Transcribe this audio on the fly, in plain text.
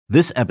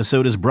This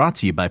episode is brought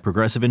to you by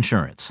Progressive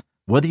Insurance.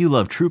 Whether you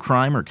love true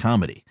crime or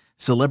comedy,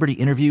 celebrity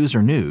interviews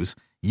or news,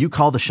 you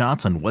call the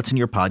shots on what's in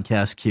your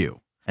podcast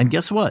queue. And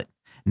guess what?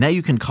 Now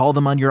you can call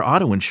them on your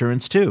auto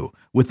insurance too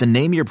with the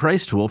Name Your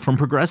Price tool from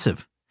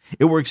Progressive.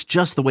 It works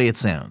just the way it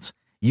sounds.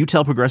 You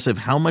tell Progressive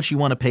how much you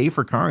want to pay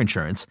for car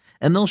insurance,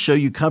 and they'll show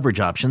you coverage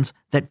options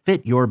that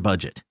fit your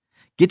budget.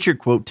 Get your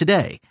quote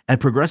today at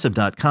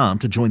Progressive.com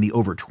to join the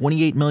over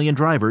 28 million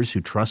drivers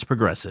who trust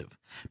Progressive.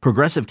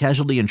 Progressive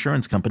Casualty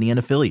Insurance Company and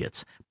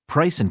Affiliates.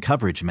 Price and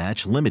coverage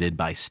match limited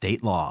by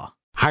state law.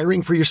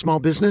 Hiring for your small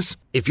business?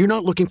 If you're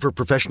not looking for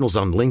professionals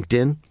on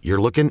LinkedIn,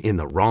 you're looking in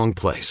the wrong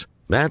place.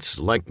 That's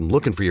like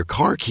looking for your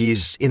car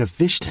keys in a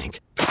fish tank.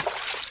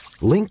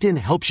 LinkedIn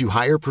helps you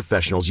hire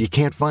professionals you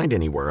can't find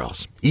anywhere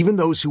else, even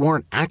those who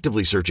aren't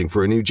actively searching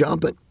for a new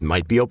job but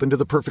might be open to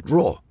the perfect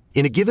role.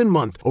 In a given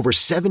month, over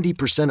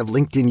 70% of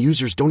LinkedIn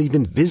users don't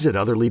even visit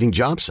other leading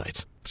job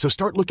sites. So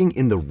start looking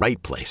in the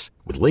right place.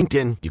 With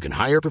LinkedIn, you can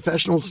hire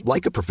professionals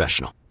like a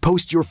professional.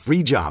 Post your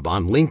free job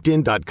on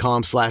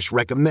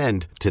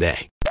linkedin.com/recommend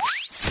today.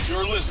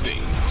 You're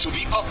listening to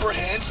the Upper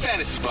Hand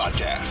Fantasy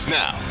Podcast.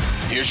 Now,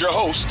 here's your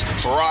host,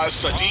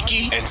 Faraz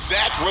Sadiki and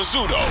Zach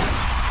Rizzuto.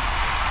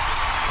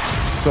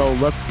 So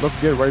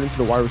let's get right into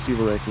the wide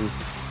receiver rankings.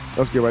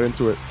 Let's get right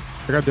into it.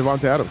 I got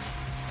Davante Adams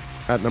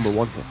at number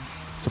 1 here.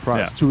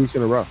 Surprise, yeah. 2 weeks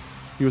in a row.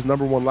 He was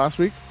number 1 last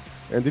week.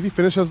 And did he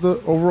finish as the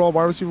overall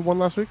wide receiver 1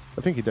 last week?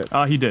 I think he did.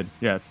 He did,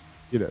 yes.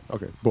 He did.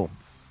 Okay, boom.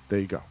 There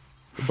you go.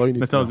 That's all you need to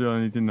know. That tells you all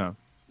you need to know.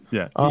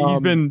 Yeah, he's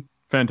been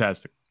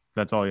fantastic.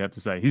 That's all you have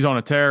to say. He's on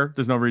a tear.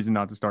 There's no reason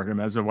not to start him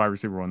as a wide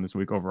receiver 1 this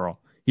week overall.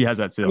 He has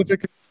that ceiling.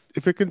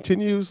 If it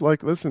continues,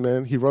 like, listen,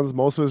 man, he runs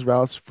most of his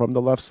routes from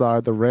the left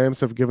side. The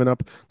Rams have given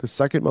up the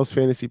second most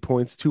fantasy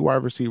points to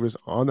wide receivers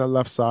on the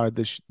left side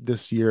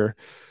this year.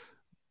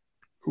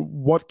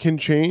 What can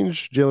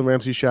change? Jalen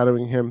Ramsey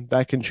shadowing him.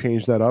 That can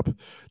change that up.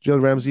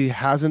 Jalen Ramsey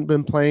hasn't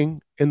been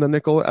playing in the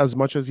nickel as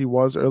much as he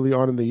was early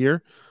on in the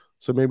year.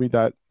 So maybe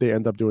that they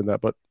end up doing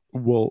that, but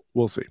we'll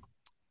see.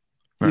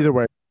 Right. Either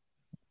way,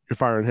 you're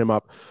firing him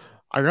up.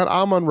 I got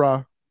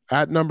Amon-Ra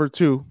at number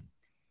 2.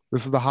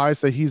 This is the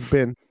highest that he's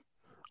been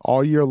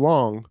all year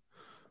long,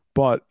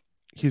 but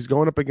he's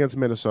going up against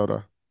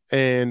Minnesota.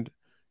 And,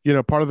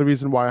 part of the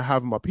reason why I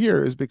have him up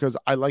here is because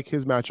I like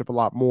his matchup a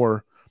lot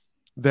more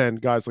than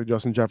guys like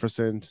Justin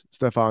Jefferson,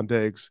 Stephon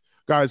Diggs,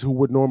 guys who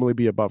would normally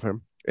be above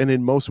him. And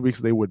in most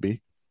weeks, they would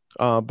be.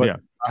 But yeah.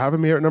 I have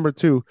him here at number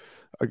 2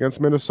 against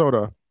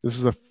Minnesota. This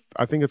is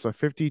I think it's a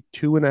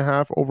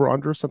 52.5 over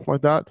under, something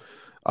like that.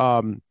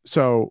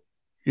 So,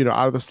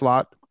 out of the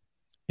slot,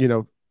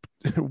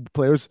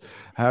 players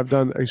have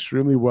done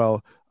extremely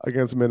well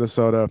against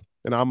Minnesota.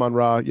 And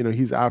Amon-Ra,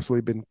 he's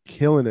absolutely been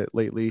killing it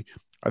lately.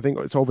 I think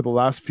it's over the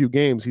last few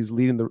games,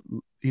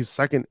 he's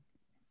second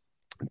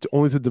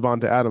only to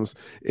Davante Adams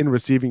in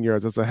receiving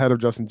yards. That's ahead of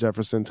Justin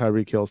Jefferson,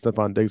 Tyreek Hill,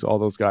 Stephon Diggs, all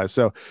those guys.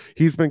 So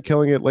he's been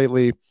killing it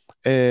lately.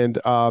 And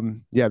this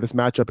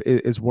matchup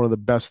is one of the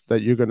best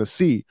that you're going to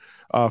see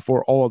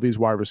for all of these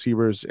wide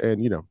receivers.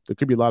 And, there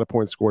could be a lot of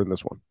points scored in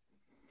this one.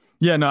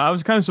 Yeah, no, I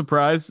was kind of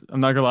surprised. I'm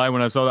not going to lie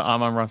when I saw that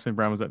Amon-Ra St.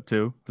 Brown was at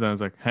 2. But then I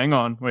was like, hang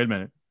on, wait a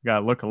minute. Got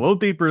to look a little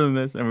deeper than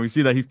this. And we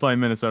see that he's playing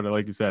Minnesota,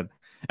 like you said.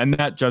 And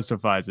that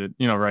justifies it,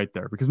 right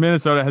there. Because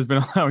Minnesota has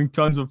been allowing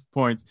tons of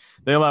points.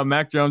 They allowed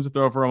Mac Jones to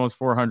throw for almost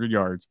 400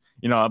 yards.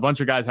 A bunch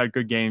of guys had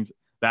good games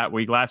that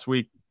week. Last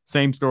week,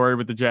 same story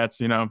with the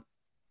Jets.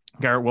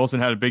 Garrett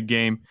Wilson had a big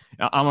game.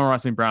 Amon-Ra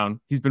St.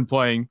 Brown, he's been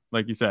playing,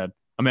 like you said,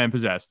 a man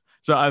possessed.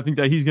 So I think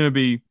that he's going to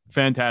be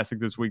fantastic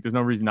this week. There's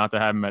no reason not to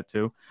have him at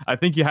 2. I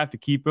think you have to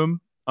keep him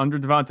under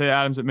Davante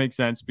Adams. It makes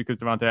sense because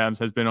Davante Adams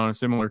has been on a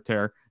similar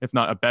tear, if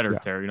not a better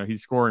tear.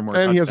 He's scoring more.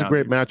 And he has a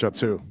great matchup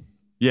too.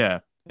 Yeah,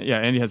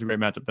 and he has a great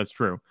matchup. That's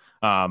true.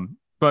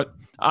 But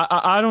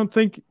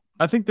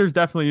I think there's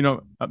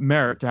definitely, a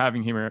merit to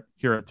having him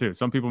here at 2.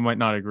 Some people might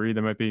not agree.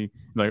 They might be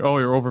like, oh,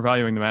 you're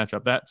overvaluing the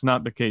matchup. That's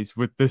not the case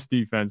with this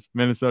defense.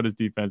 Minnesota's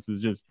defense is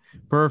just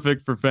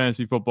perfect for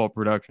fantasy football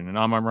production. And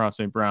Amon-Ra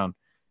St. Brown,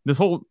 this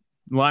whole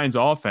Lions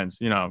offense,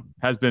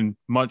 has been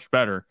much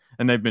better.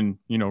 And they've been,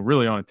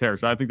 really on a tear.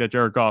 So I think that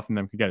Jared Goff and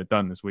them could get it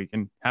done this week.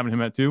 And having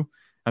him at 2,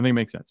 I think it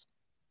makes sense.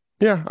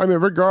 Yeah, I mean,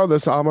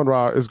 regardless,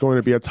 Amon-Ra is going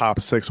to be a top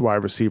 6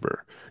 wide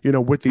receiver,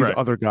 with these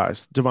other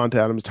guys, Davante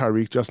Adams,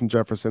 Tyreek, Justin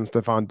Jefferson,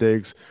 Stephon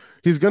Diggs.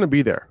 He's going to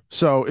be there.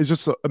 So it's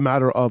just a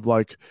matter of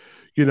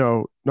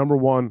number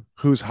 1,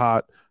 who's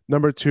hot.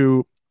 Number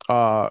 2,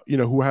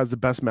 who has the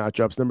best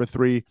matchups. Number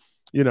 3,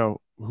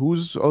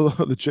 who's a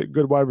legit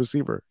good wide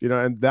receiver,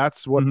 and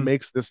that's what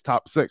makes this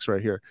top 6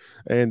 right here.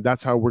 And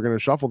that's how we're going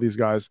to shuffle these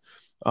guys.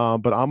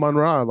 But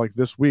Amon-Ra, like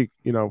this week,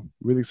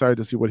 really excited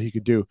to see what he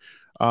could do.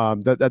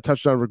 That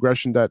touchdown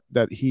regression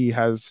that he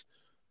has,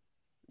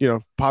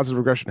 positive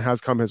regression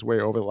has come his way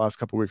over the last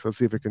couple of weeks. Let's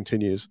see if it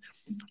continues.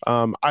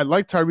 I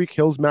like Tyreek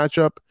Hill's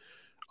matchup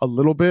a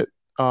little bit,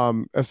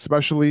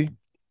 especially,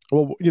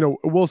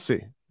 we'll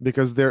see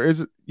because there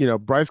is,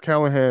 Bryce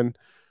Callahan,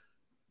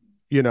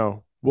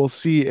 we'll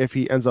see if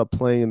he ends up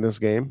playing in this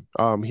game.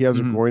 He has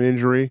a groin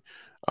injury.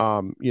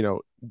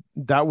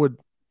 That would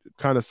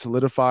kind of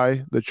solidify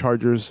the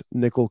Chargers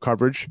nickel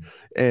coverage.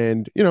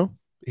 And, you know,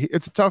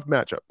 it's a tough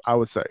matchup, I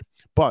would say.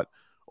 But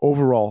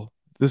overall,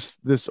 this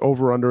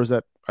over-under is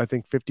at, I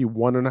think,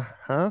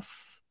 51.5, if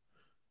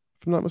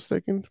I'm not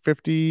mistaken.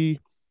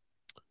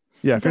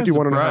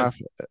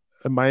 51.5.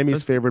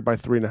 Miami's favored by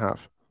 3.5.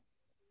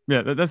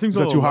 Yeah, that seems a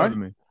little too high to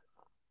me.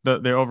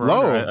 The over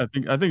low. I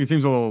think it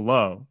seems a little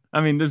low.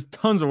 I mean, there's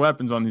tons of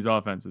weapons on these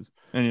offenses,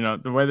 and you know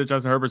the way that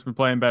Justin Herbert's been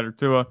playing better.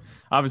 Tua,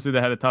 obviously they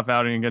had a tough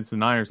outing against the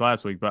Niners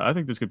last week, but I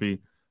think this could be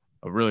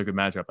a really good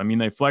matchup. I mean,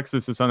 they flexed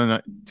this to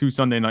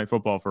Sunday night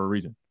football for a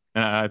reason,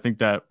 and I think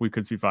that we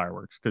could see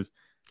fireworks because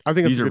I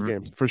think it's a good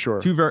game for sure.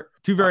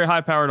 Two very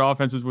high powered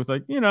offenses with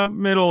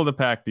middle of the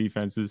pack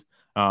defenses.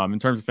 In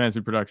terms of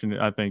fantasy production,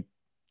 I think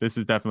this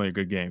is definitely a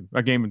good game.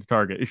 A game with the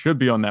target. It should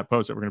be on that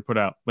post that we're going to put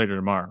out later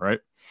tomorrow,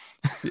 right?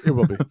 It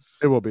will be.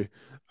 It will be.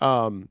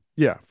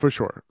 Yeah, for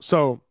sure.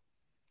 So,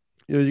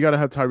 you know, you got to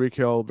have Tyreek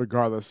Hill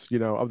regardless, you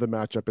know, of the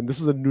matchup. And this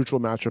is a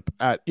neutral matchup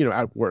at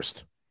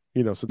worst.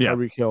 You know, so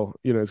Tyreek Hill,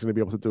 you know, is going to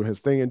be able to do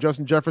his thing. And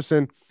Justin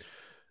Jefferson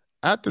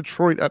at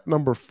Detroit at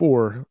number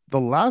 4. The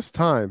last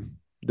time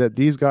that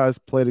these guys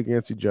played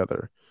against each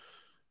other,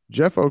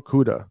 Jeff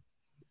Okudah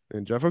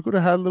had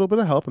a little bit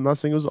of help. I'm not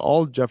saying it was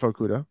all Jeff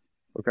Okudah.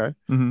 Okay.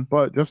 Mm-hmm.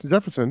 But Justin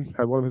Jefferson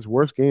had one of his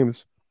worst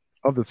games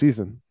of the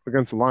season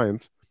against the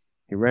Lions.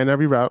 He ran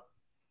every route.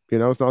 You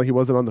know, it's not like he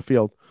wasn't on the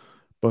field,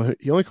 but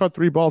he only caught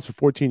 3 balls for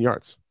 14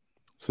 yards.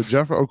 So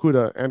Jeff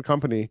Okudah and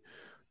company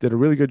did a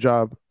really good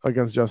job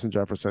against Justin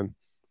Jefferson.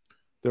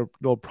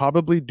 They'll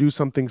probably do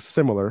something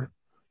similar,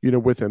 you know,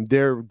 with him.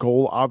 Their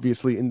goal,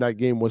 obviously, in that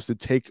game was to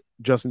take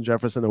Justin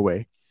Jefferson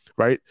away,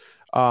 right?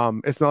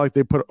 It's not like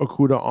they put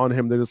Okudah on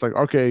him. They're just like,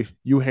 okay,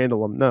 you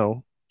handle him.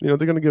 No. You know,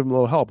 they're going to give him a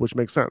little help, which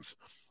makes sense.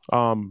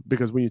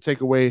 Because when you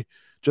take away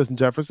Justin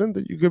Jefferson,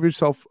 that you give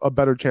yourself a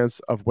better chance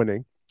of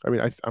winning. I mean,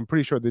 I'm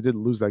pretty sure they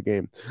didn't lose that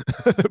game.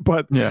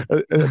 But yeah,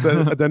 at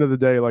the end of the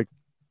day, like,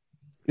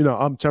 you know,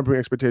 I'm tempering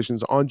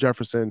expectations on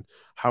Jefferson.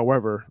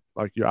 However,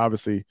 like, you're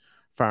obviously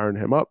firing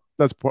him up.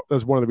 That's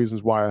one of the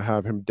reasons why I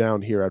have him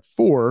down here at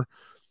 4.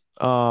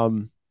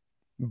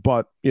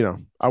 But, you know,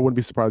 I wouldn't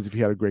be surprised if he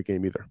had a great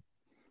game either.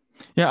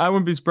 Yeah, I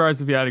wouldn't be surprised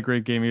if he had a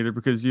great game either,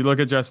 because you look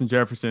at Justin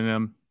Jefferson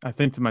and I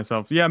think to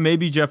myself, yeah,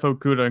 maybe Jeff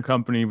Okudah and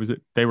company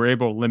they were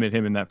able to limit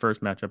him in that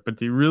first matchup. But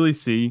do you really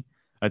see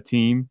a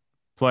team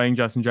playing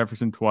Justin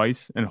Jefferson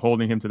twice and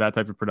holding him to that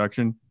type of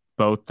production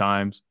both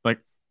times? Like,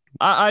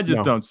 I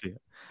just don't see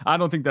it. I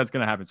don't think that's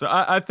going to happen. So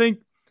I think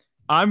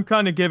I'm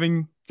kind of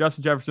giving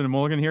Justin Jefferson a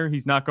mulligan here.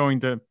 He's not going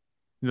to.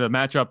 The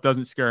matchup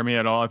doesn't scare me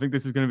at all. I think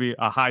this is going to be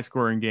a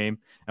high-scoring game.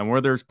 And where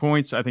there's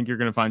points, I think you're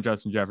going to find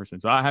Justin Jefferson.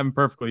 So I have him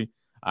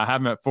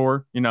at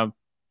 4,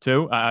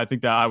 2. I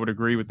think that I would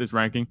agree with this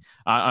ranking.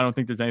 I don't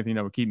think there's anything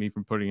that would keep me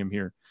from putting him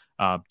here.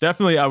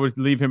 Definitely, I would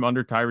leave him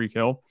under Tyreek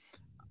Hill.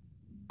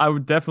 I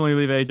would definitely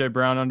leave A.J.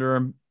 Brown under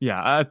him.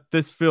 Yeah,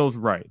 this feels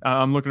right.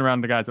 I'm looking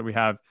around the guys that we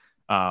have.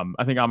 I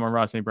think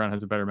Amon-Ra St. Brown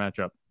has a better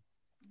matchup.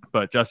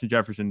 But Justin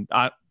Jefferson,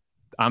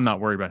 I'm not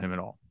worried about him at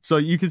all. So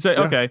you could say,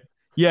 okay,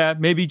 yeah,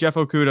 maybe Jeff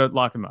Okudah,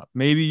 lock him up.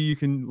 Maybe you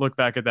can look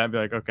back at that and be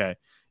like, okay,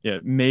 yeah,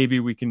 maybe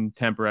we can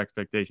temper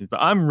expectations.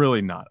 But I'm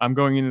really not. I'm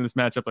going into this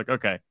matchup like,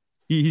 okay,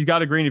 he's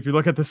got a green. If you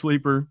look at the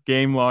sleeper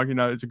game log,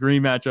 it's a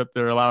green matchup.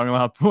 They're allowing a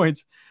lot of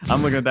points.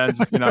 I'm looking at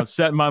that and just,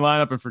 setting my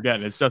lineup and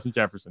forgetting. It's Justin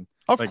Jefferson.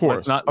 Of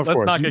course. Let's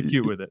not get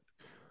cute with it.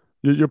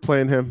 You're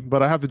playing him,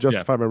 but I have to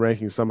justify my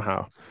rankings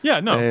somehow.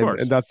 Yeah, no, of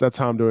course. And that's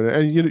how I'm doing it.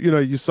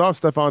 And you saw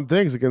Stephon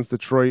Diggs against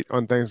Detroit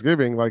on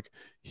Thanksgiving. Like,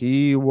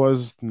 he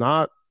was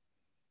not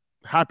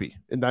happy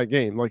in that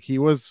game. Like, he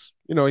was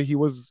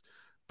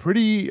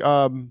pretty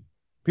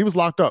he was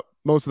locked up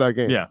most of that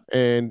game. Yeah.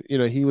 And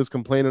he was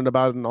complaining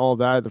about it and all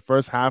that. The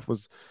first half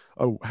was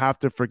a half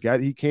to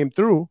forget. He came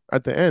through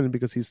at the end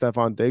because he's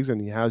Stephon Diggs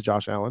and he has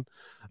Josh Allen,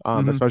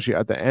 especially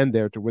at the end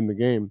there to win the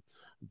game.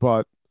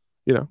 But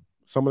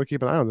someone to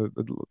keep an eye on.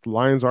 The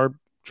Lions are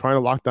trying to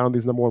lock down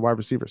these number 1 wide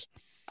receivers.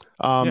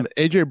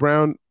 AJ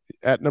Brown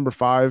at number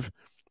 5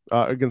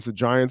 against the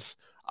Giants.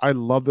 I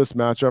love this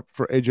matchup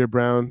for AJ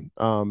Brown.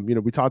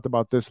 We talked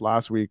about this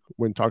last week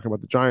when talking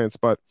about the Giants,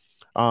 but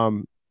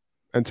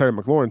and Terry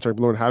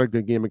McLaurin had a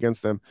good game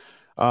against them.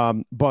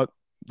 But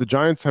the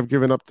Giants have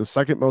given up the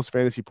second most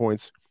fantasy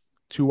points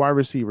to wide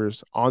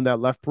receivers on that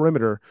left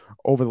perimeter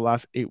over the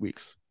last 8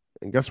 weeks.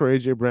 And guess where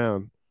AJ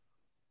Brown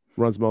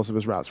runs most of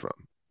his routes from?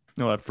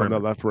 From the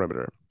left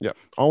perimeter. Yeah.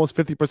 Almost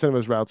 50% of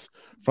his routes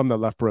from the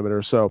left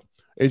perimeter. So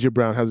AJ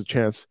Brown has a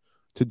chance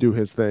to do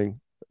his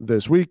thing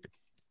this week.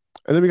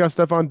 And then we got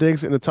Stephon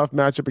Diggs in a tough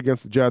matchup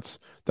against the Jets.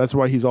 That's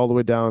why he's all the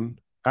way down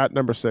at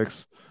number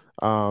 6.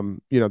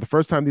 The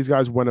first time these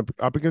guys went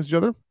up against each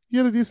other, he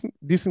had a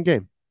decent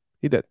game.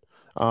 He did.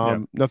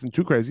 Nothing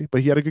too crazy, but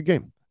he had a good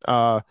game.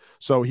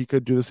 So he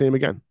could do the same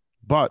again.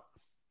 But,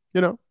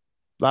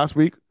 last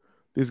week,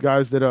 these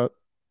guys did a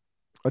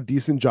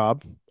decent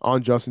job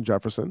on Justin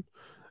Jefferson.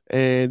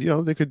 And,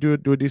 they could do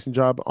a decent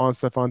job on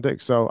Stephon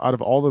Diggs. So out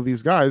of all of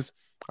these guys,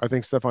 I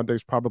think Stephon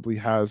Diggs probably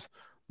has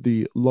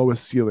the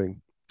lowest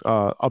ceiling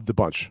of the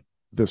bunch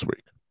this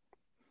week.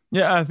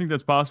 Yeah, I think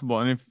that's possible.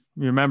 And if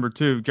you remember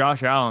too,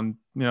 Josh Allen,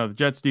 the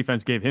Jets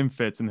defense gave him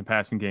fits in the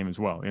passing game as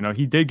well.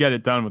 He did get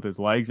it done with his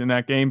legs in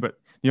that game, but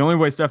the only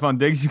way Stephon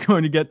Diggs is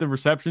going to get the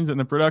receptions and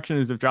the production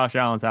is if Josh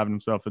Allen's having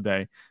himself a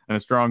day and a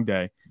strong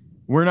day.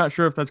 We're not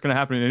sure if that's going to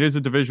happen. It is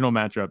a divisional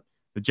matchup.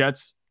 The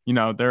Jets,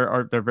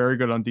 they're very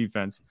good on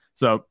defense.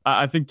 So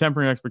I think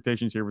tempering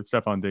expectations here with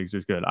Stephon Diggs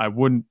is good. I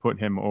wouldn't put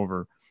him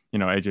over,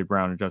 AJ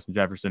Brown or Justin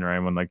Jefferson or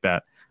anyone like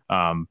that.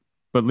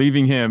 But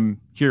leaving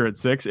him here at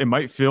 6, it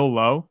might feel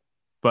low,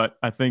 but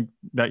I think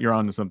that you're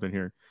onto something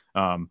here.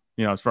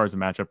 As far as the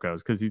matchup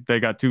goes, because they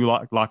got 2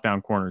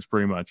 lockdown corners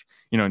pretty much,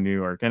 in New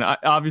York. And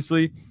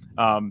obviously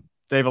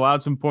they've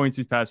allowed some points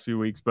these past few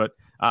weeks, but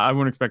I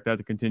wouldn't expect that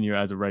to continue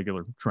as a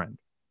regular trend.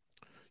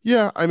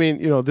 Yeah, I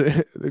mean,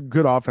 the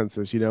good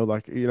offenses,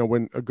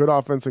 when a good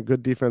offense and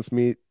good defense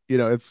meet,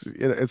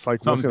 it's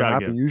like what's going to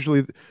happen.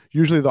 Usually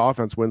the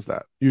offense wins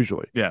that.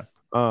 Usually, yeah.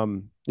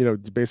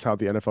 Based how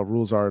the NFL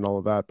rules are and all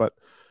of that, but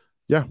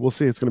yeah, we'll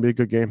see. It's going to be a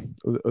good game.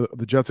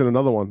 The Jets in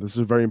another one. This is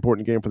a very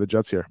important game for the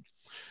Jets here.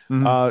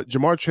 Mm-hmm.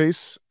 Ja'Marr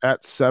Chase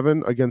at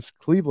 7 against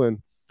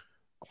Cleveland.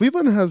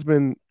 Cleveland has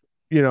been,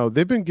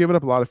 they've been giving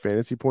up a lot of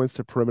fantasy points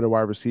to perimeter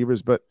wide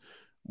receivers, but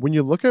when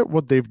you look at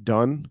what they've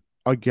done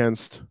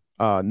against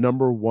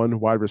number 1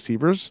 wide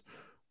receivers,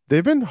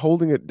 they've been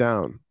holding it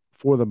down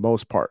for the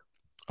most part,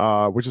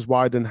 which is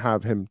why I didn't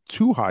have him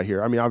too high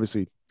here. I mean,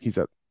 obviously he's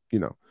at,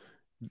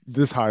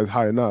 this high is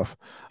high enough.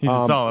 He's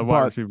a solid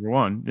wide receiver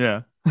 1.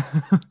 Yeah.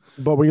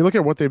 But when you look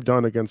at what they've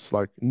done against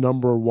like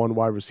number 1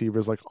 wide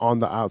receivers, like on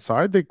the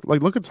outside, they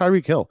look at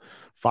Tyreek Hill,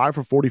 5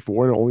 for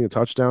 44 and only a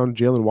touchdown.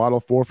 Jalen Waddle,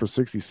 4 for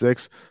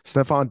 66.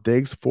 Stephon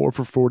Diggs, 4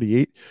 for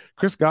 48.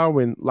 Chris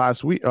Godwin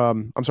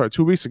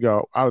 2 weeks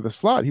ago out of the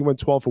slot, he went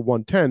 12 for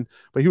 110,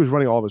 but he was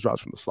running all of his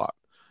routes from the slot.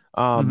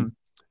 And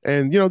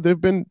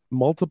there've been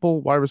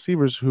multiple wide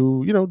receivers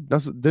who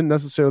didn't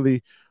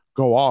necessarily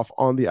go off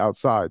on the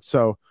outside.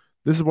 So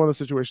this is one of the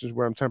situations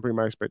where I'm tempering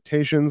my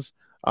expectations.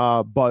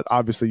 But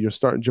obviously you're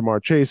starting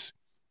Ja'Marr Chase.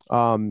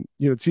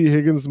 T.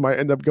 Higgins might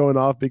end up going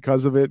off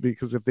because of it,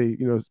 because if they,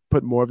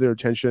 put more of their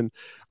attention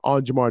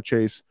on Ja'Marr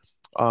Chase.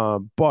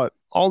 But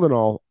all in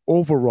all,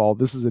 overall,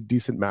 this is a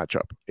decent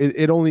matchup.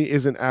 It only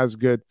isn't as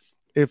good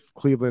if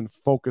Cleveland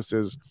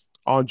focuses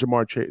on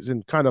Ja'Marr Chase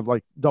and kind of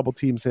like double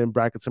teams him,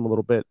 brackets him a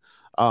little bit.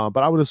 But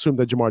I would assume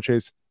that Ja'Marr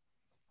Chase,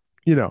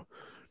 he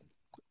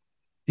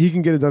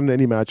can get it done in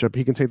any matchup.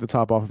 He can take the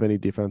top off of any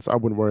defense. I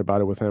wouldn't worry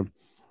about it with him.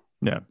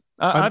 Yeah.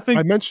 I think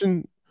I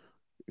mentioned.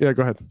 Yeah,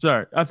 go ahead.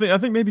 Sorry, I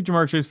think maybe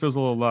Ja'Marr Chase feels a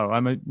little low. I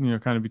might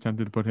kind of be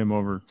tempted to put him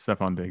over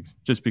Stephon Diggs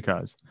just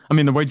because. I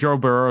mean, the way Joe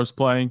Burrow is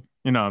playing,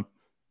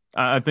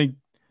 I think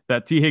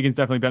that T. Higgins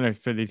definitely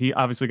benefited. He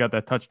obviously got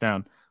that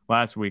touchdown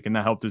last week, and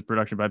that helped his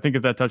production. But I think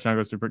if that touchdown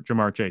goes to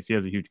Ja'Marr Chase, he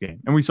has a huge game.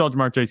 And we saw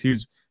Ja'Marr Chase. He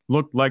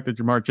looked like the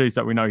Ja'Marr Chase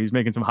that we know. He's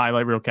making some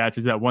highlight reel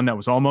catches. That one that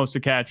was almost a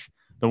catch,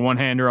 the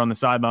one-hander on the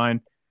sideline.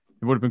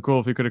 It would have been cool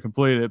if he could have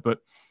completed it, but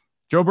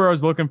Joe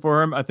Burrow's looking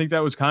for him. I think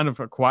that was kind of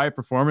a quiet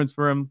performance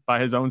for him by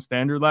his own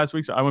standard last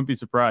week. So I wouldn't be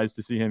surprised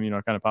to see him,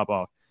 kind of pop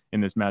off in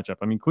this matchup.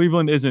 I mean,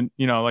 Cleveland isn't,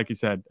 like you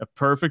said, a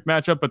perfect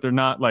matchup, but they're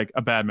not like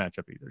a bad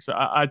matchup either. So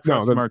I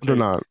trust Ja'Marr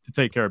Chase to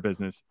take care of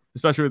business,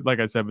 especially with, like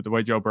I said, with the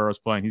way Joe Burrow's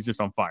playing. He's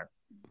just on fire.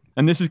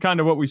 And this is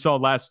kind of what we saw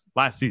last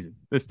season.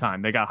 This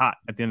time they got hot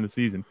at the end of the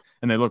season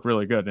and they look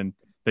really good. And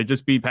they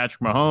just beat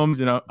Patrick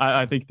Mahomes.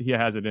 I think he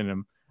has it in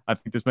him. I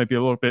think this might be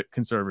a little bit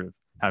conservative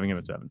having him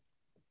at 7.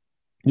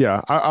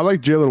 Yeah, I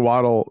like Jalen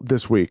Waddle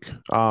this week.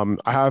 I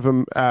have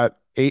him at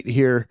 8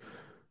 here.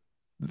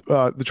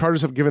 The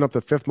Chargers have given up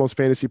the 5th most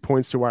fantasy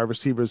points to wide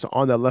receivers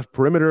on that left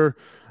perimeter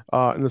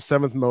and the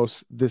 7th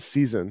most this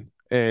season.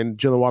 And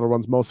Jalen Waddle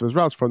runs most of his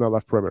routes from that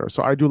left perimeter.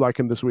 So I do like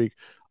him this week.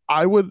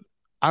 I would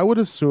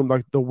assume,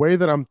 like the way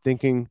that I'm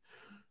thinking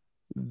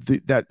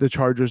that the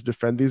Chargers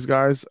defend these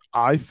guys,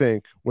 I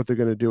think what they're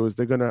going to do is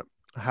they're going to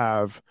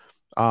have,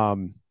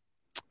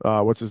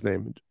 what's his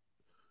name?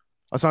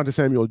 Asante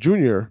Samuel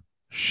Jr.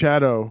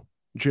 shadow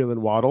Jalen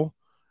Waddle,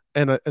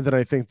 and then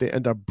I think they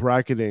end up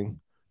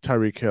bracketing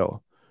Tyreek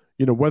Hill.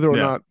 Whether or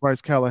not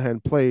Bryce Callahan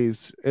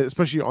plays,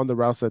 especially on the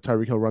routes that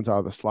Tyreek Hill runs out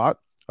of the slot,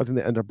 I think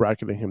they end up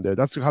bracketing him there.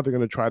 That's how they're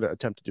going to try to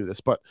attempt to do this,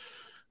 but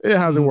it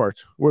hasn't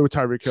worked. We're with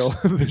Tyreek Hill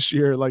this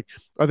year. Like,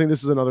 I think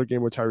this is another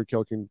game where Tyreek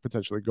Hill can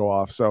potentially go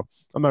off. So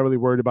I'm not really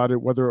worried about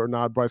it. Whether or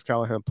not Bryce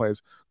Callahan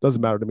plays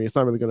doesn't matter to me. It's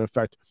not really going to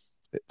affect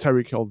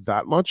Tyreek Hill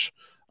that much.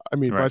 I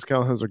mean, Bryce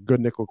Callahan's a good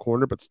nickel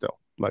corner, but still,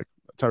 like,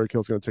 Tyreek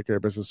Hill's going to take care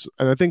of business.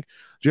 And I think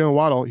Jalen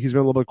Waddle, he's been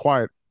a little bit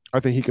quiet.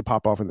 I think he could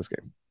pop off in this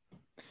game.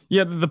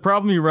 Yeah, the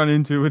problem you run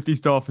into with these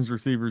Dolphins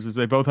receivers is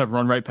they both have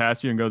run right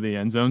past you and go the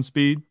end zone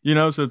speed,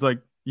 so it's like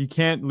you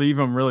can't leave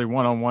them really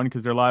one-on-one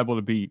because they're liable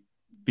to be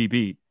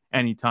beat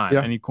anytime,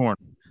 any corner.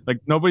 Like,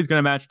 nobody's going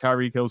to match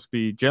Tyreek Hill's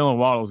speed. Jalen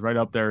Waddle's right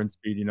up there in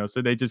speed,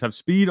 so they just have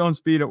speed on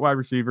speed at wide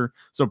receiver.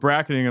 So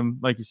bracketing them,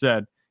 like you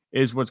said,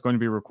 is what's going to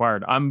be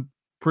required. I'm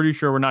pretty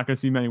sure we're not going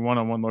to see many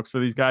one-on-one looks for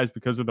these guys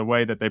because of the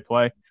way that they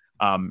play.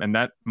 And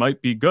that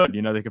might be good.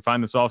 They can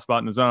find the soft spot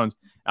in the zones.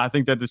 I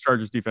think that this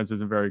Chargers defense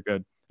isn't very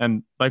good.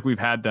 And like we've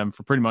had them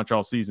for pretty much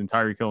all season,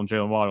 Tyreek Hill and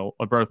Jalen Waddle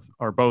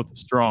are both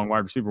strong wide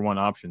receiver one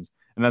options.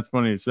 And that's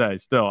funny to say.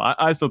 Still,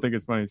 I still think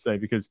it's funny to say,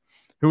 because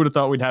who would have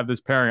thought we'd have this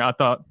pairing?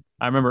 I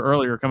remember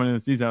earlier coming into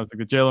the season, I was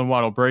like, the Jalen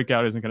Waddle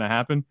breakout isn't going to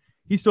happen.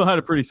 He still had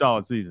a pretty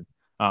solid season.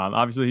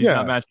 Obviously, he's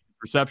not matching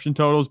reception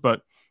totals,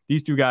 but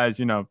these two guys,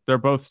 they're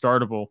both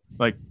startable.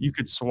 Like, you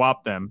could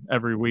swap them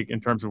every week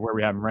in terms of where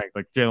we have them ranked.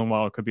 Like, Jalen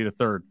Waddle could be the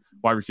third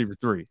wide receiver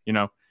 3,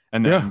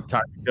 and then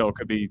Tyreek Hill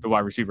could be the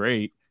wide receiver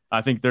 8.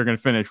 I think they're going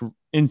to finish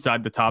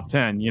inside the top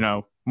 10,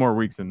 more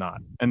weeks than not.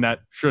 And that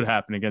should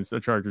happen against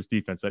a Chargers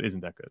defense that isn't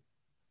that good.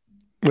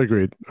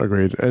 Agreed.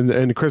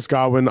 And Chris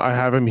Godwin, I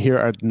have him here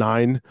at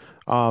 9.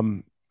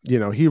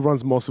 He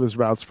runs most of his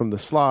routes from the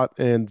slot,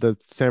 and the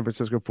San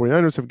Francisco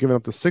 49ers have given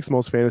up the 6th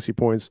most fantasy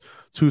points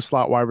to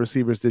slot wide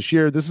receivers this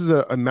year. This is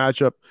a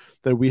matchup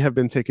that we have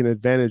been taking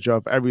advantage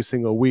of every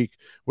single week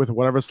with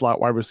whatever slot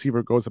wide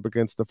receiver goes up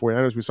against the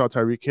 49ers. We saw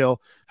Tyreek Hill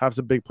have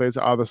some big plays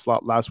out of the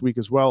slot last week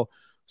as well.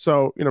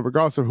 So,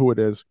 regardless of who it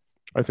is,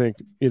 I think,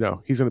 he's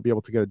going to be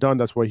able to get it done.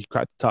 That's why he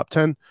cracked the top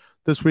 10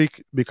 this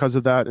week because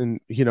of that.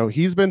 And,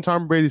 he's been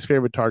Tom Brady's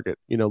favorite target,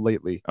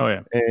 lately. Oh,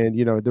 yeah. And,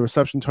 the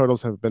reception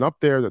totals have been up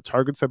there. The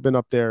targets have been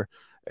up there.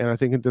 And I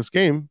think in this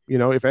game,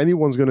 if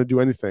anyone's going to do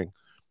anything,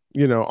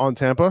 on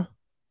Tampa,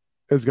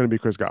 it's going to be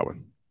Chris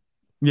Godwin.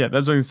 Yeah,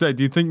 that's what I was going to say.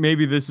 Do you think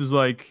maybe this is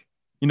like,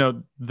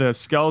 the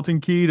skeleton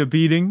key to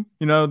beating,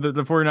 the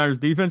 49ers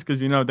defense? Because,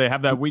 they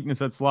have that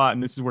weakness at slot,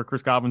 and this is where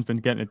Chris Godwin's been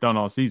getting it done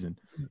all season.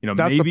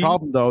 That's the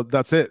problem, though.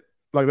 That's it.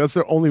 Like, that's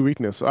their only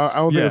weakness. I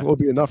don't think it'll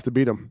be enough to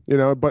beat them,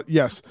 but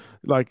yes,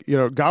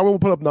 Godwin will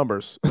put up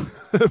numbers.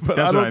 But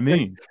that's what I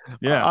mean.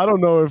 Yeah. I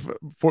don't know if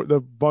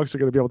the Bucs are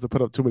going to be able to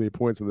put up too many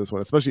points in this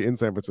one, especially in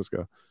San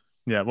Francisco.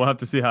 Yeah, we'll have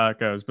to see how it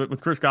goes. But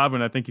with Chris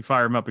Godwin, I think you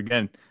fire him up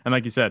again. And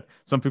like you said,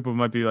 some people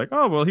might be like,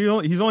 oh, well,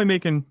 he's only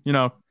making,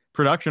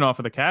 production off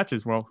of the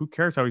catches. Well, who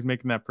cares how he's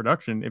making that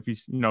production if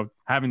he's,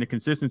 having the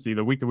consistency,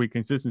 the week-to-week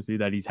consistency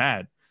that he's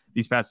had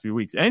these past few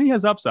weeks. And he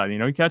has upside.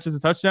 He catches a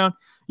touchdown,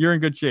 you're in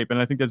good shape.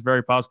 And I think that's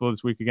very possible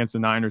this week against the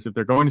Niners. If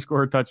they're going to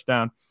score a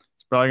touchdown,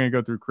 it's probably going to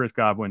go through Chris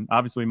Godwin.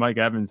 Obviously, Mike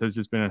Evans has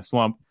just been in a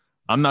slump.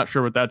 I'm not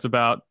sure what that's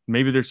about.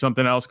 Maybe there's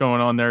something else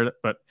going on there,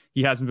 but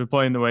he hasn't been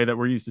playing the way that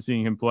we're used to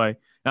seeing him play.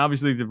 And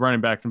obviously, the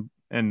running backs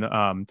in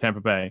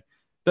Tampa Bay,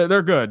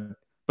 they're good,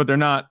 but they're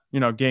not,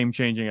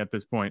 game-changing at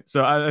this point.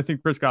 So I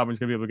think Chris Godwin's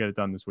going to be able to get it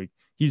done this week.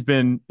 He's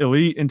been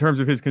elite in terms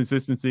of his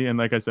consistency, and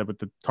like I said, with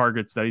the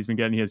targets that he's been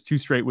getting, he has 2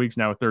 straight weeks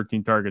now with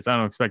 13 targets. I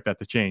don't expect that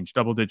to change.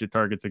 Double-digit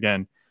targets,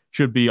 again,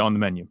 should be on the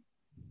menu.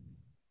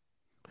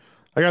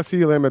 I got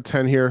CeeDee Lamb at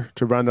 10 here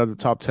to round out the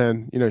top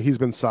 10. He's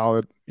been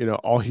solid,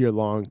 all year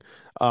long.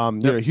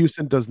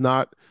 Houston does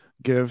not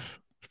give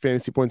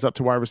fantasy points up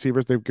to wide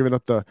receivers. They've given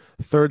up the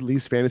 3rd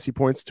least fantasy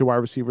points to wide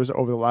receivers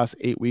over the last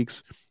 8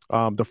 weeks,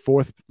 the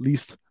 4th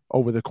least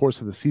over the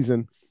course of the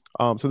season.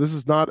 So this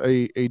is not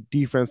a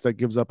defense that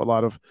gives up a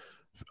lot of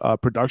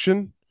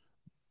production,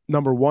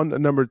 number one.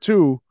 And number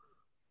two,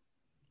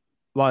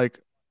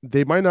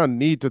 they might not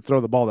need to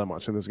throw the ball that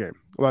much in this game.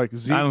 Like,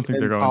 Zeke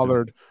and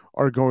Pollard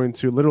are going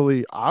to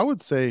literally, I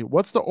would say,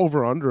 what's the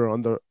over-under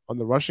on the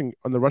rushing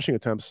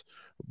attempts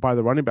by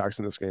the running backs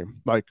in this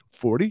game? Like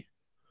 40?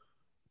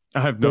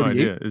 I have no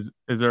idea.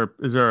 Is there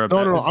a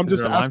no? I'm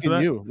just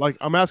asking you. Like,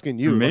 I'm asking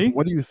you. Me?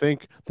 What do you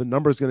think the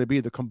number is going to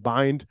be? The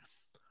combined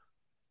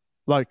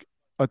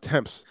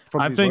attempts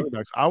from these running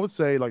backs. I would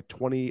say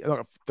 20,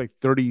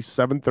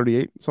 37,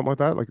 38, something like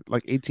that.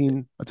 Like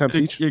 18 attempts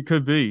each. It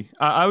could be.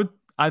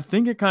 I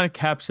think it kind of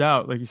caps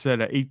out, like you said,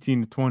 at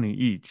 18 to 20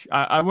 each.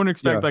 I wouldn't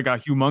expect a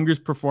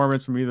humongous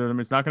performance from either of them.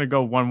 It's not going to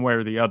go one way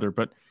or the other.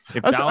 But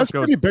if that's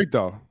pretty big,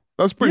 though.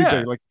 That's pretty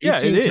big. Like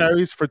 18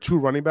 carries for 2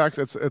 running backs.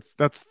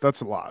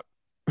 That's a lot.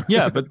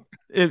 Yeah, but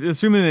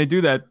assuming they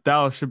do that,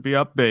 Dallas should be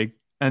up big.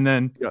 And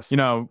then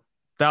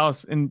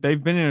Dallas, and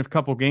they've been in a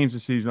couple games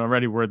this season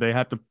already where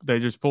they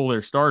just pull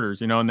their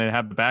starters, and they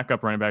have the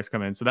backup running backs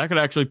come in. So that could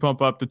actually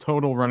pump up the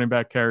total running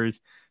back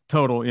carries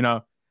total,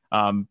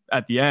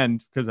 at the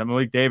end, because that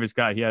Malik Davis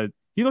guy,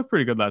 he looked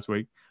pretty good last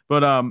week.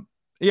 But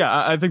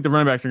I think the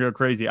running backs are going to go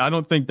crazy. I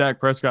don't think Dak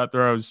Prescott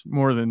throws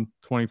more than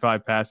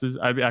 25 passes.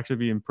 I'd actually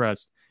be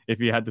impressed if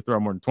he had to throw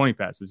more than 20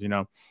 passes.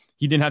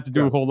 He didn't have to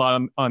do a whole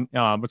lot on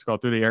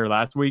through the air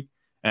last week.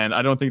 And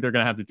I don't think they're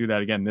going to have to do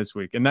that again this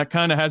week. And that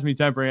kind of has me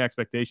tempering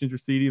expectations for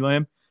CeeDee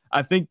Lamb.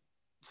 I think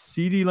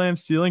CeeDee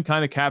Lamb's ceiling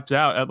kind of caps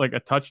out at like a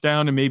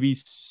touchdown and maybe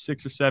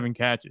 6 or 7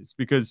 catches,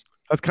 because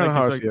that's kind of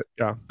how I see it.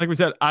 Yeah. Like we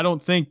said, I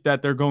don't think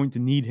that they're going to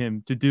need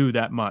him to do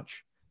that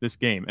much this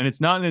game. And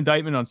it's not an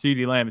indictment on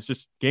CeeDee Lamb. It's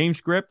just game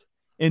script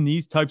in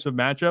these types of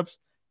matchups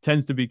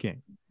tends to be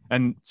king.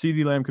 And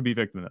CeeDee Lamb could be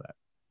victim to that.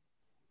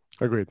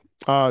 Agreed.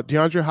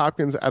 DeAndre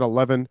Hopkins at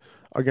 11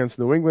 against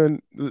New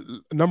England.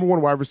 Number 1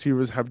 wide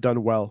receivers have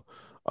done well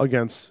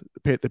against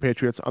the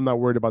Patriots. I'm not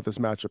worried about this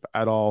matchup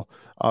at all.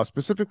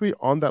 Specifically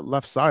on that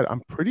left side,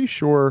 I'm pretty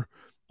sure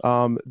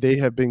they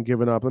have been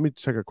given up. Let me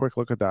take a quick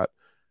look at that.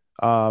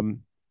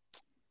 I'm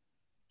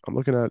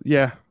looking at,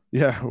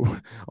 Yeah,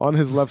 on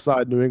his left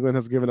side, New England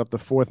has given up the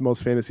fourth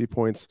most fantasy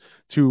points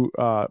to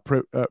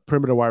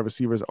perimeter wide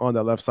receivers on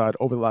that left side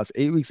over the last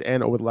 8 weeks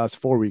and over the last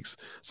 4 weeks.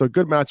 So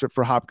good matchup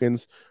for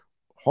Hopkins.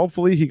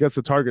 Hopefully he gets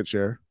the target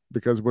share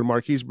because when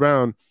Marquise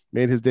Brown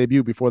made his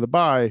debut before the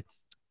bye,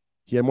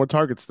 he had more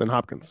targets than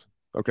Hopkins.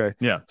 Okay.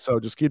 Yeah. So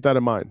just keep that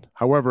in mind.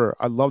 However,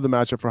 I love the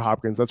matchup for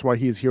Hopkins. That's why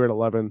he's here at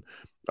 11.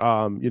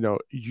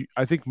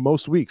 I think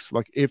most weeks,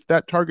 like if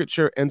that target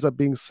share ends up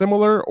being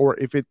similar or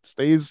if it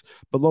stays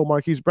below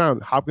Marquise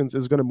Brown, Hopkins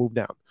is going to move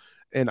down.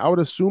 And I would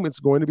assume it's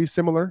going to be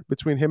similar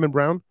between him and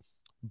Brown,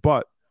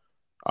 but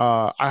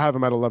I have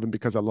him at 11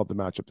 because I love the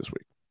matchup this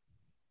week.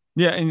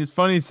 Yeah, and it's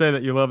funny to say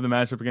that you love the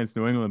matchup against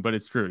New England, but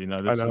it's true.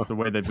 This is the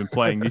way they've been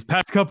playing. These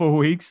past couple of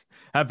weeks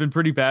have been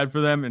pretty bad for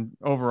them, and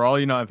overall,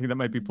 I think that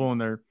might be pulling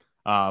their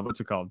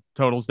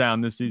totals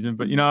down this season.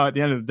 But at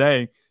the end of the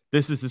day,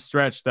 this is a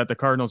stretch that the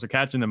Cardinals are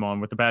catching them on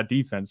with the bad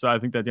defense. So I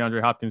think that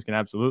DeAndre Hopkins can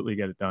absolutely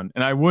get it done,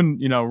 and I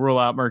wouldn't rule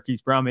out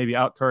Marquise Brown maybe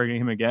out targeting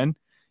him again.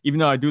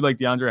 Even though I do like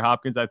DeAndre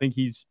Hopkins, I think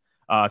he's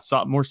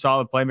more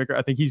solid playmaker.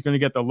 I think he's going to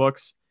get the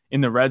looks in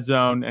the red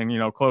zone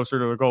and closer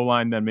to the goal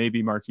line than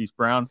maybe Marquise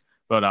Brown.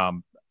 But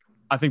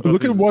I think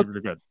look at what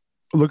are good.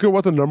 Look at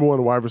what the number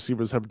one wide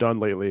receivers have done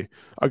lately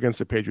against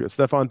the Patriots.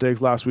 Stephon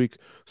Diggs last week,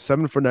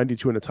 7 for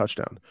 92 and a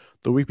touchdown.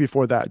 The week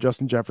before that,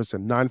 Justin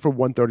Jefferson, 9 for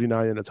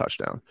 139 and a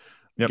touchdown.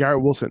 Yep.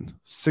 Garrett Wilson,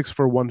 6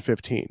 for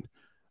 115.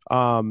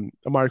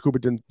 Amari Cooper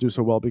didn't do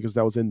so well because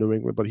that was in New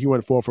England, but he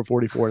went 4 for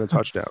 44 and a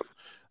touchdown.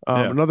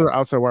 Another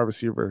outside wide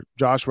receiver,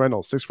 Josh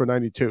Reynolds, 6 for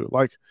 92.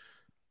 Like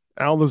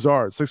Al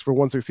Lazard, 6 for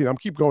 116. I'm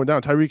keep going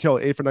down. Tyreek Hill,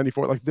 8 for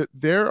 94. Like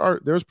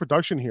there's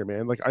production here,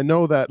 man. Like I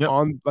know that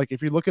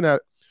if you're looking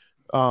at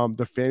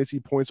the fantasy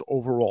points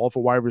overall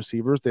for wide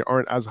receivers, they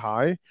aren't as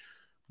high,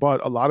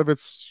 but a lot of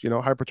it's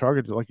hyper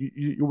targeted. Like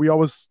we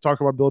always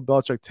talk about Bill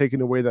Belichick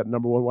taking away that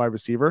number one wide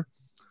receiver.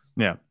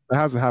 Yeah, that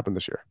hasn't happened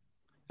this year,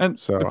 and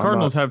so the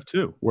Cardinals have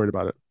too. Worried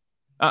about it.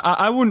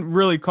 I wouldn't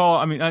really call.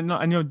 I mean, I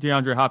know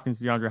DeAndre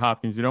Hopkins. You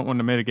don't want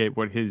to mitigate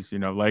what his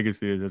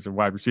legacy is as a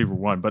wide receiver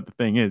one. But the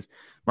thing is,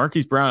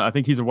 Marquise Brown, I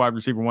think he's a wide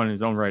receiver one in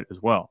his own right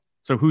as well.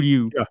 So who do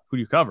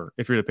you cover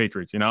if you're the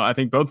Patriots? I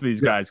think both of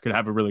these guys could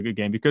have a really good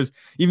game because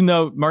even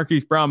though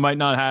Marquise Brown might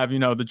not have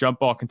the jump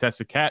ball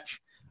contested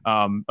catch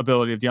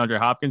ability of DeAndre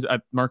Hopkins,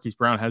 Marquise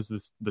Brown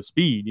has the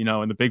speed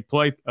and the big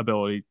play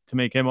ability to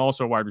make him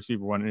also a wide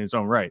receiver one in his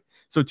own right.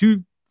 So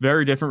two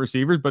very different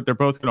receivers, but they're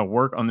both going to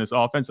work on this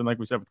offense. And like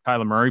we said, with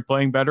Kyler Murray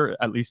playing better,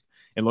 at least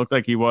it looked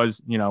like he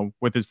was,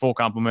 with his full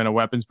complement of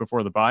weapons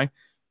before the bye.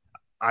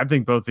 I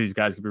think both of these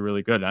guys could be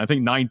really good. And I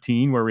think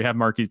 19, where we have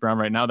Marquise Brown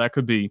right now, that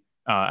could be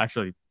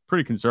actually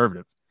pretty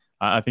conservative.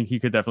 I think he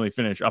could definitely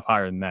finish up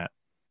higher than that.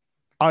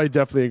 I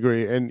definitely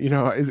agree. And,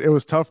 it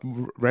was tough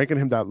ranking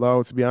him that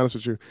low, to be honest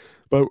with you.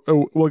 But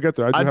we'll get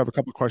there. I do have a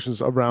couple of questions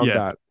around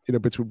that,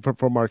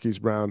 for Marquise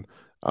Brown.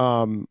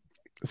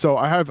 So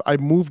I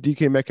moved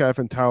DK Metcalf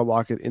and Tyler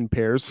Lockett in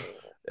pairs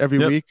every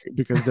week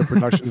because their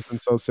production has been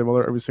so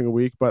similar every single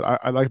week. But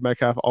I like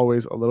Metcalf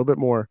always a little bit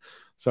more.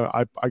 So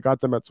I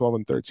got them at 12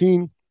 and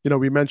 13.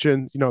 We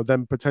mentioned,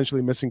 them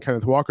potentially missing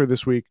Kenneth Walker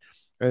this week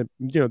and,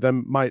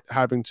 them might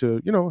having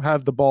to,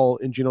 have the ball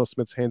in Geno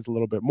Smith's hands a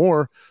little bit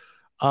more.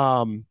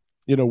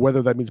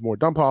 Whether that means more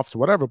dump offs or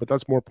whatever, but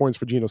that's more points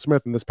for Geno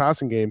Smith in this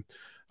passing game.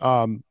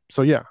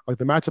 So yeah, like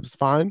the matchup is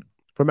fine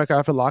for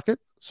Metcalf and Lockett.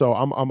 So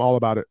I'm all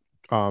about it.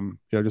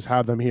 Just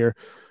have them here.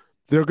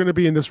 They're going to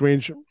be in this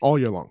range all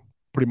year long,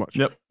 pretty much.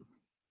 Yep.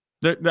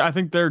 I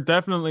think they're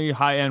definitely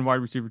high-end wide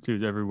receiver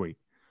twos every week.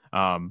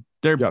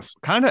 They're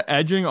kind of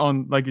edging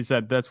on, like you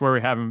said, that's where we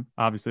have them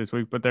obviously this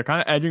week, but they're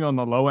kind of edging on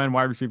the low-end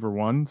wide receiver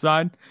one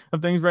side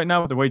of things right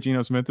now with the way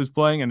Geno Smith is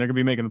playing, and they're going to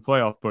be making the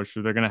playoff push,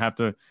 so they're going to have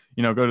to,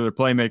 go to their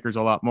playmakers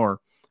a lot more.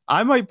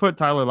 I might put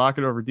Tyler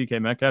Lockett over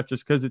DK Metcalf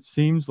just because it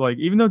seems like,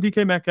 even though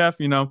DK Metcalf,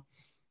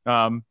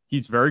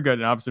 he's very good,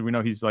 and obviously we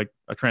know he's like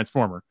a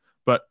transformer,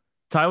 but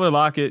Tyler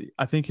Lockett,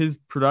 I think his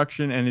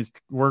production and his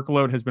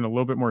workload has been a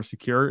little bit more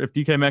secure. If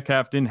DK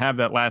Metcalf didn't have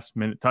that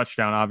last-minute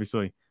touchdown,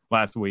 obviously,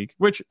 last week,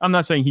 which I'm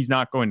not saying he's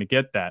not going to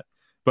get that,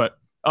 but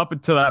up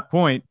until that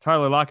point,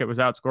 Tyler Lockett was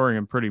outscoring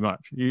him pretty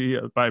much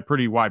by a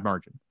pretty wide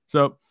margin.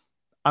 So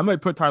I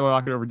might put Tyler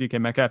Lockett over DK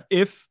Metcalf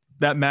if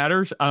that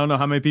matters. I don't know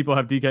how many people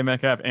have DK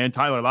Metcalf and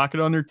Tyler Lockett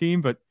on their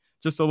team, but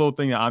just a little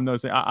thing that I'm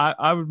noticing.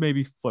 I would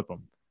maybe flip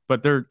them,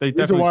 but they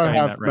definitely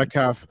have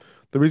Metcalf.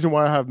 The reason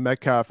why I have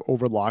Metcalf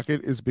over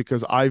Lockett is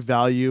because I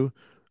value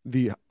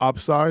the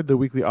upside, the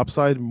weekly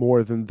upside,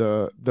 more than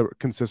the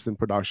consistent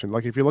production.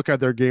 Like if you look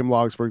at their game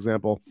logs, for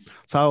example,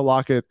 Tyler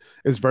Lockett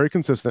is very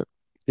consistent.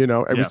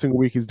 Every single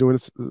week he's doing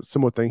a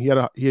similar thing.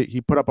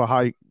 He put up a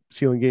high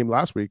ceiling game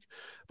last week,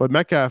 but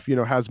Metcalf,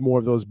 has more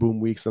of those boom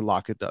weeks than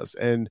Lockett does,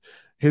 and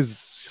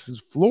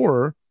his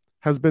floor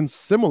has been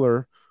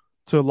similar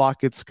to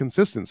Lockett's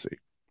consistency.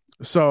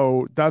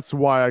 So that's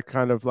why I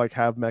kind of like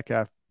have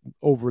Metcalf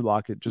over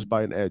Lockett just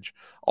by an edge.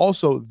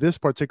 Also, this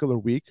particular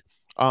week,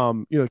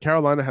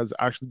 Carolina has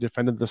actually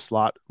defended the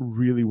slot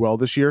really well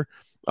this year.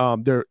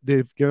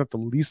 They've given up the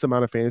least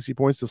amount of fantasy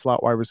points to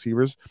slot wide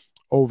receivers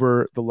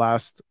over the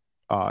last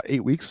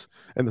 8 weeks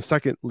and the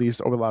second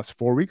least over the last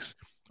 4 weeks.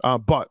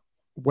 But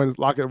when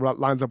Lockett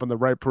lines up on the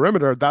right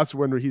perimeter, that's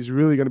when he's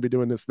really going to be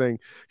doing this thing,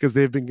 because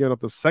they've been giving up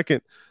the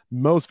second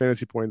most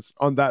fantasy points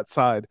on that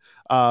side.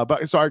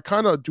 But so I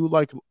kind of do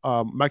like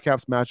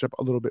Metcalf's matchup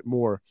a little bit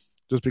more,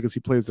 just because he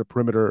plays the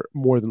perimeter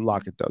more than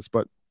Lockett does.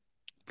 But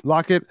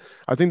Lockett,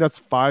 I think that's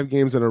 5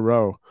 games in a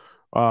row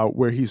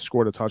where he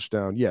scored a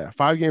touchdown. Yeah,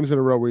 5 games in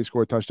a row where he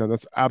scored a touchdown.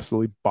 That's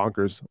absolutely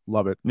bonkers.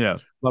 Love it. Yeah.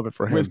 Love it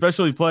for him.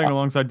 Especially playing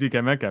alongside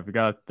DK Metcalf. You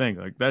got to think,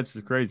 like, that's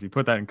just crazy.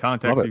 Put that in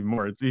context even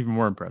more. It's even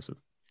more impressive.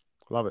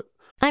 Love it.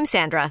 I'm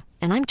Sandra,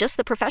 and I'm just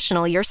the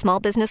professional your small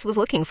business was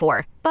looking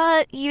for.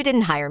 But you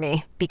didn't hire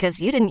me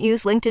because you didn't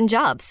use LinkedIn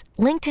Jobs.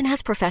 LinkedIn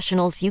has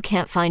professionals you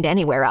can't find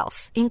anywhere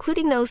else,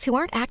 including those who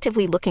aren't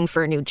actively looking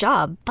for a new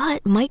job,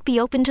 but might be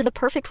open to the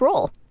perfect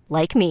role,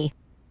 like me.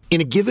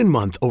 In a given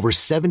month, over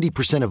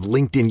 70% of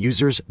LinkedIn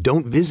users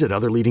don't visit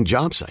other leading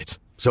job sites.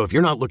 So if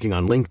you're not looking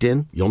on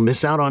LinkedIn, you'll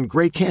miss out on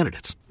great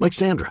candidates like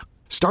Sandra.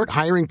 Start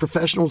hiring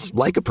professionals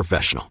like a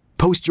professional.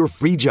 Post your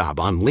free job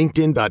on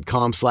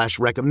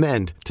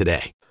linkedin.com/recommend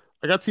today.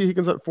 I got T.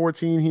 Higgins at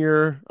 14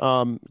 here.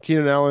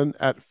 Keenan Allen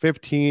at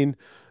 15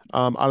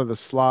 out of the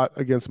slot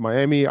against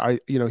Miami.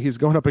 He's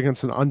going up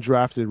against an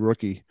undrafted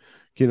rookie.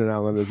 Keenan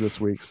Allen is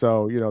this week.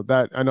 So,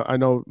 that I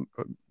know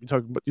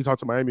you talk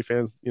to Miami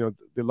fans,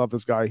 they love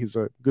this guy. He's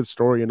a good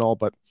story and all,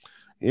 but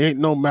he ain't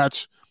no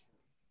match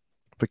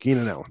for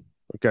Keenan Allen.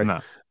 Okay.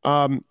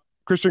 No.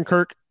 Christian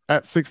Kirk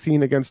at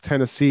 16 against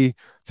Tennessee.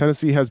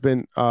 Tennessee has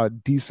been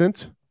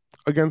decent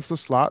against the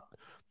slot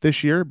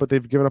this year, but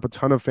they've given up a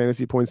ton of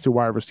fantasy points to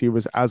wide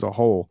receivers as a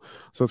whole.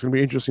 So it's going to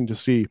be interesting to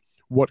see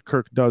what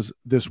Kirk does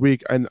this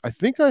week. And I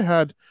think I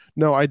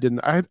didn't.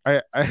 I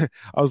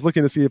was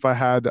looking to see if I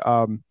had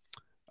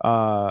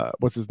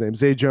what's his name,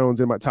 Zay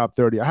Jones in my top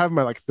 30. I have him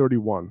at like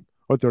 31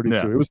 or 32.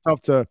 Yeah. It was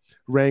tough to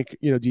rank,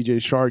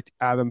 DJ Shark,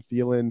 Adam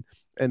Thielen,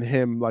 and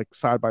him like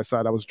side by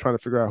side. I was trying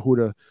to figure out who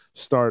to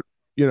start,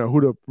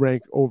 who to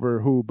rank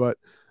over who. But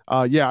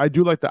I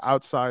do like the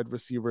outside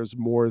receivers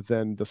more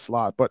than the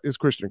slot. But it's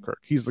Christian Kirk.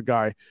 He's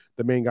the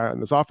main guy on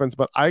this offense.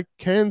 But I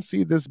can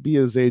see this be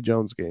a Zay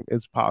Jones game.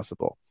 It's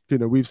possible.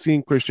 We've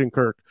seen Christian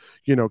Kirk,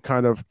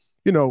 kind of,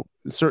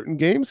 certain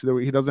games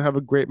he doesn't have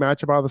a great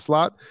matchup out of the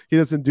slot, he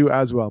doesn't do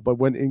as well. But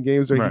when in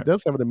games where he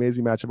does have an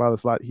amazing matchup out of the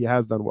slot, he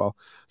has done well.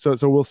 So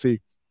we'll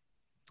see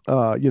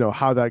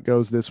how that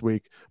goes this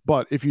week.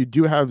 But if you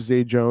do have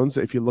Zay Jones,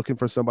 if you're looking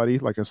for somebody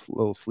like a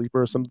little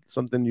sleeper or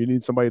something, you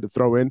need somebody to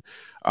throw in,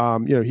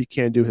 he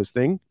can do his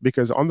thing,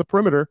 because on the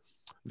perimeter,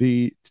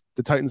 the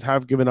Titans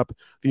have given up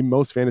the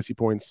most fantasy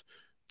points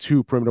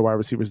to perimeter wide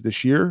receivers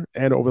this year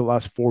and over the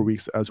last 4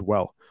 weeks as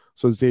well.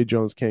 So Zay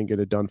Jones can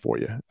get it done for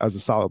you as a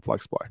solid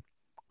flex play.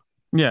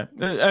 Yeah,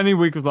 any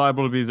week is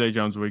liable to be Zay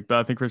Jones' week, but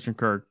I think Christian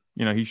Kirk,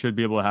 he should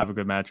be able to have a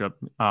good matchup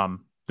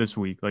this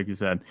week, like you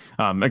said.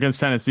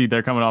 Against Tennessee,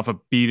 they're coming off a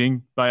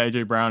beating by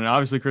A.J. Brown, and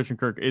obviously Christian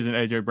Kirk isn't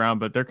A.J. Brown,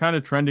 but they're kind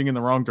of trending in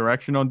the wrong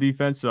direction on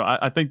defense. So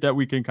I think that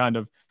we can kind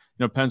of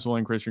pencil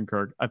in Christian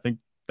Kirk. I think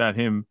that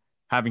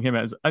having him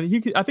as I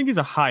think he's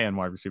a high-end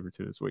wide receiver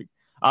too this week.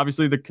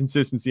 Obviously, the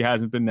consistency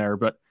hasn't been there,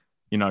 but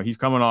he's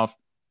coming off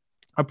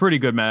a pretty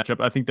good matchup.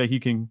 I think that he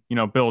can,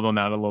 build on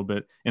that a little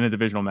bit in a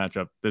divisional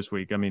matchup this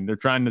week. I mean, they're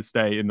trying to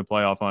stay in the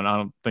playoff hunt. I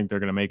don't think they're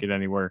going to make it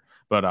anywhere,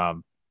 but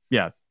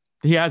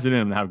he has it in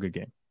him to have a good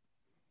game.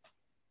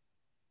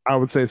 I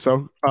would say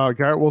so.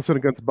 Garrett Wilson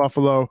against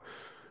Buffalo.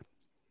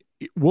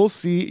 We'll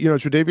see.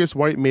 Tre'Davious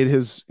White made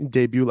his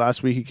debut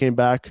last week. He came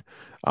back,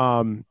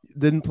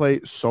 didn't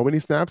play so many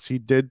snaps. He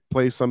did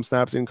play some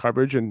snaps in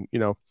coverage, and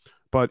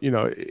but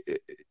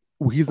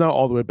he's not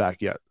all the way back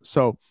yet.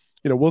 So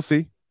we'll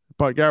see.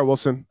 But Garrett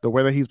Wilson, the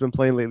way that he's been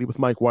playing lately with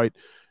Mike White,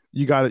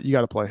 you got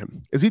to play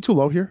him. Is he too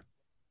low here?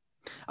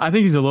 I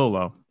think he's a little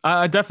low.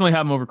 I definitely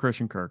have him over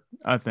Christian Kirk.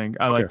 I think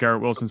I like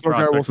Garrett Wilson's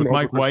prospects with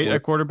Mike White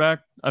at quarterback.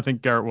 I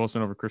think Garrett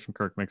Wilson over Christian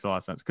Kirk makes a lot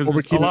of sense because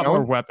there's a lot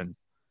more weapons.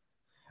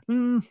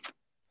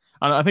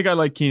 I think I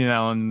like Keenan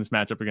Allen in this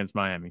matchup against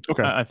Miami.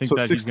 Okay, I think so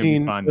that 16,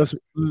 he's going to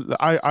be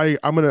fine.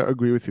 I'm going to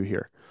agree with you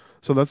here.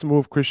 So let's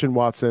move Christian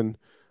Watson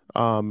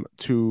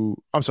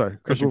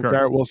Christian Kirk.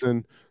 Garrett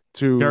Wilson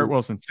to Garrett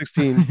Wilson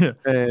 16 yeah.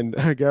 and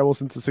Garrett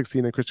Wilson to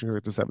 16 and Christian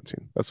Kirk to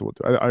 17. That's what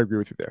we'll do. I agree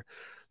with you there.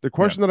 The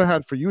question that I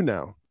had for you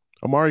now,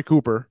 Amari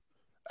Cooper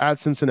at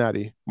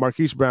Cincinnati,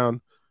 Marquise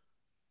Brown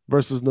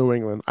versus New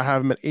England. I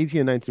have them at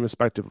 18 and 19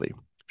 respectively.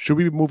 Should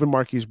we be moving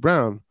Marquise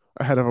Brown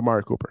ahead of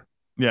Amari Cooper?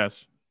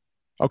 Yes.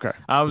 Okay.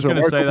 I was going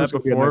to say that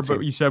before,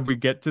 but you said we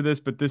get to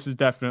this, but this is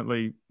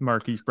definitely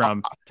Marquise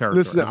Brown territory.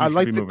 Listen, I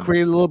like to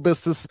create a little bit of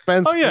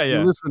suspense for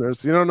the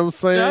listeners. You know what I'm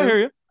saying? Yeah, I hear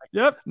you.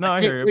 Yep. No,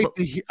 I hear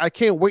you. I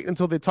can't wait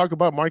until they talk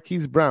about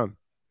Marquise Brown.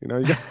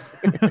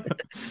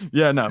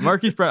 Yeah, no,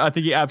 Marquise Brown, I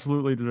think he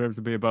absolutely deserves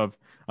to be above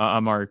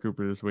Amari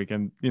Cooper this week.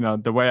 And,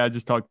 the way I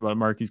just talked about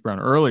Marquise Brown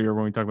earlier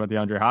when we talked about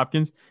DeAndre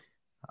Hopkins,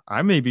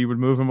 I maybe would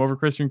move him over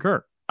Christian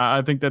Kirk.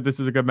 I think that this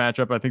is a good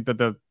matchup. I think that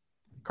the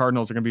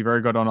Cardinals are going to be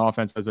very good on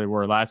offense as they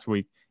were last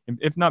week.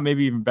 If not,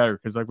 maybe even better,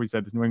 because like we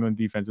said, this New England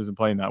defense isn't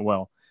playing that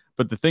well.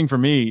 But the thing for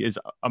me is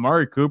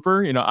Amari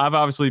Cooper. I've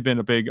obviously been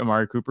a big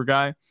Amari Cooper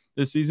guy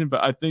this season,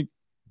 but I think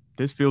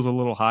this feels a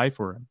little high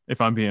for him,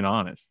 if I'm being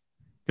honest.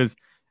 Because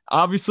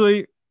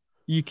obviously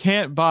you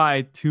can't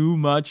buy too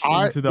much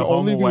into the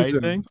home away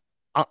thing.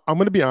 I'm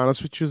going to be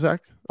honest with you,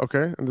 Zach.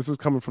 Okay. And this is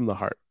coming from the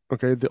heart.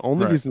 Okay. The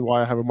only reason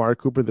why I have Amari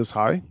Cooper this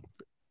high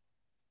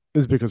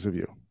is because of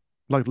you.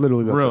 Like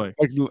literally. That's really?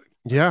 Like,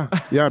 yeah.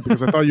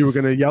 Because I thought you were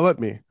going to yell at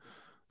me.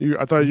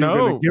 I thought you were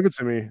going to give it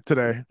to me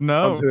today.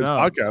 On today's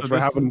podcast for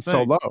having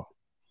so low.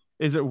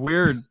 Is it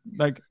weird?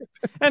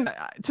 And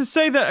to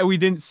say that we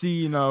didn't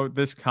see,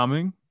 this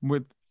coming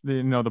with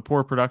the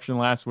poor production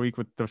last week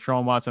with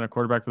Deshaun Watson, a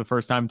quarterback for the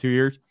first time in 2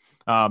 years,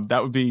 that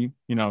would be,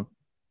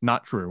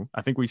 not true.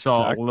 I think we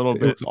saw a little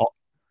bit.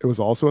 It was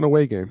also an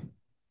away game.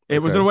 It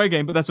was an away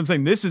game, but that's what I'm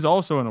saying. This is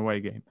also an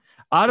away game.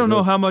 I don't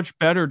know how much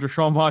better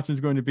Deshaun Watson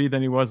is going to be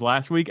than he was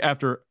last week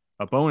after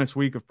a bonus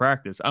week of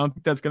practice. I don't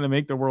think that's going to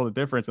make the world of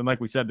difference. And like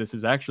we said, this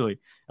is actually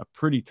a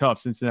pretty tough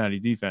Cincinnati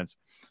defense.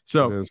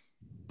 So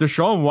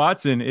Deshaun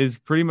Watson is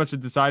pretty much a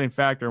deciding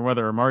factor in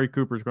whether Amari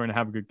Cooper is going to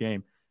have a good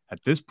game.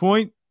 At this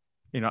point,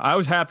 I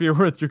was happier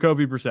with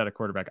Jacoby Brissett at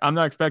quarterback. I'm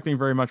not expecting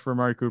very much for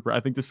Amari Cooper. I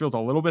think this feels a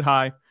little bit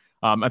high.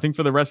 I think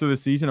for the rest of the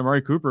season,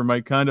 Amari Cooper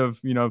might kind of,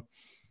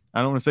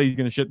 I don't want to say he's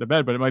going to shit the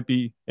bed, but it might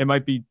be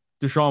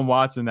Deshaun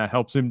Watson that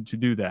helps him to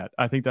do that.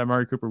 I think that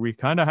Amari Cooper, we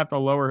kind of have to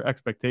lower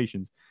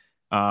expectations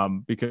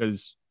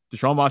because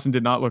Deshaun Watson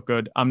did not look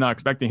good. I'm not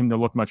expecting him to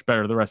look much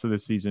better the rest of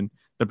this season.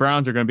 The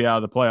Browns are going to be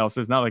out of the playoffs.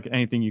 So it's not like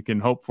anything you can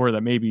hope for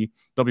that maybe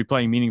they'll be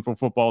playing meaningful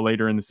football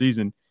later in the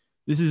season.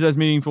 This is as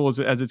meaningful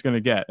as it's going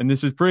to get. And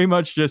this is pretty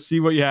much just see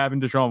what you have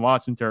in Deshaun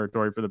Watson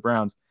territory for the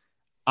Browns.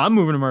 I'm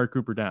moving Amari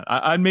Cooper down.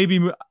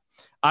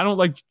 I don't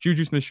like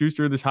Juju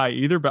Smith-Schuster this high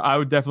either, but I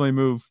would definitely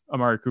move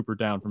Amari Cooper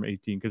down from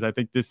 18 because I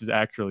think this is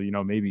actually,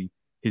 maybe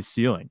his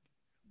ceiling.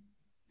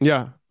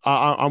 Yeah,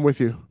 I'm with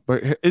you.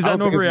 But is that an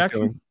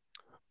overreaction?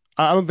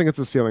 I don't think it's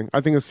a ceiling.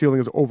 I think his ceiling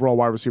is overall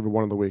wide receiver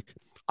 1 of the week.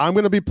 I'm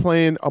going to be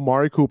playing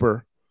Amari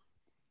Cooper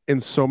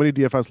in so many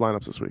DFS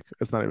lineups this week.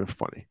 It's not even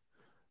funny.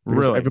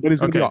 Really?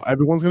 Everybody's going to be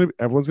everyone's going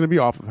to be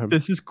off of him.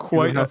 This is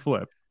quite a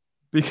flip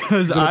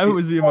because I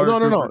was the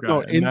Amari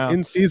Cooper guy.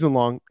 In season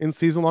long,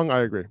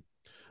 I agree.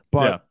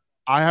 But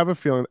I have a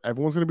feeling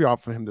everyone's going to be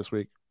off of him this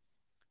week.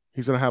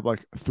 He's going to have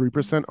like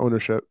 3%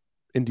 ownership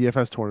in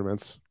DFS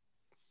tournaments.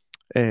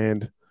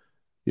 And,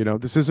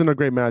 this isn't a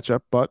great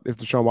matchup, but if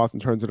Deshaun Watson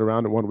turns it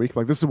around in 1 week,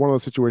 like this is one of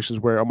those situations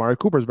where Amari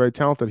Cooper is very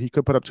talented. He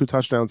could put up 2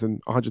 touchdowns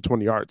and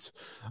 120 yards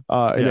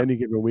in any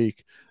given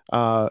week.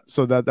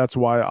 So that's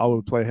why I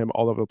would play him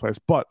all over the place.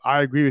 But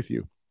I agree with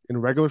you. In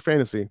regular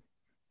fantasy,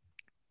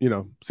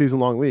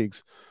 season-long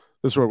leagues,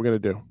 this is what we're going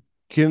to do.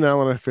 Keenan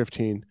Allen at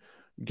 15.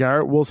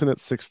 Garrett Wilson at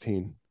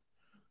 16.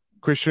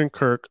 Christian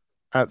Kirk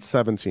at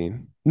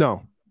 17.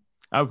 No.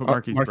 I would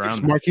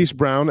put Marquise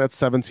Brown at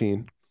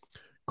 17.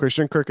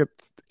 Christian Kirk at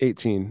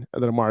 18.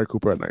 And then Amari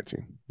Cooper at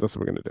 19. That's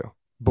what we're going to do.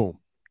 Boom.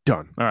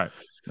 Done. All right.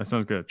 That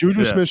sounds good.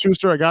 Juju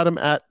Smith-Schuster, I got him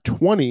at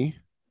 20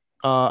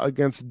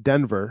 against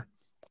Denver.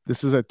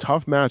 This is a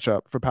tough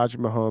matchup for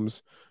Patrick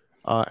Mahomes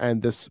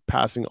and this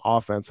passing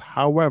offense.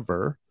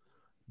 However,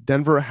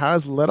 Denver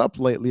has let up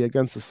lately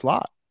against the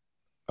slot.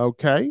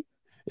 Okay?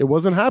 It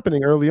wasn't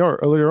happening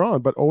earlier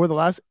on, but over the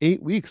last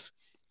 8 weeks,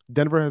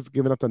 Denver has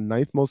given up the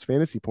 9th most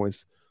fantasy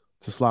points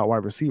to slot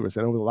wide receivers.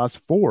 And over the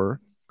last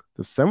 4,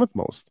 the 7th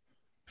most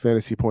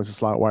fantasy points to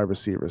slot wide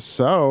receivers.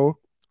 So,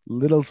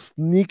 little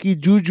sneaky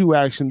Juju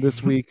action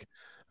this week.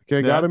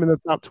 Okay, got him in the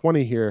top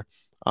 20 here.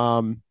 I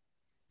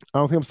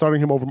don't think I'm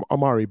starting him over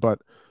Amari, but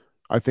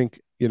I think,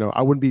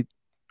 I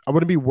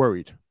wouldn't be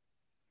worried.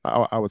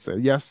 I would say.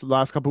 Yes, the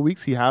last couple of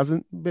weeks, he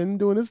hasn't been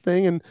doing his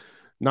thing, and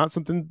not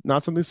something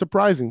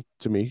surprising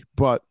to me,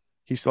 but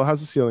he still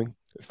has a ceiling.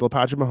 It's still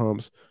Patrick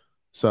Mahomes.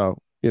 So,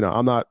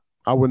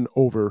 I wouldn't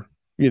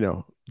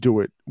do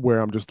it where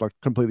I'm just like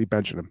completely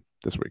benching him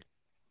this week.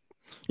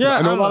 Yeah.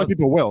 I know a lot of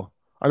people will.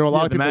 I know a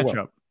lot of people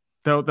matchup.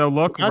 They'll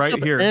look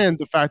right here. And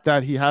the fact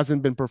that he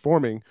hasn't been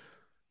performing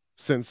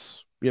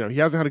since, he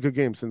hasn't had a good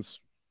game since,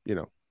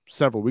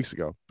 several weeks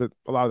ago. But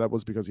a lot of that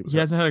was because he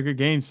hasn't had a good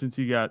game since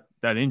he got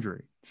that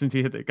injury, since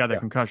he got that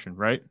concussion,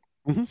 right?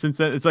 Mm-hmm. Since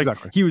then, it's like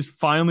he was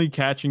finally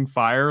catching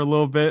fire a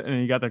little bit,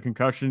 and he got that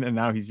concussion, and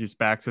now he's just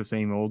back to the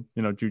same old,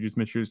 Juju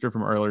Smith-Schuster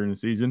from earlier in the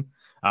season.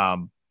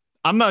 I'm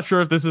not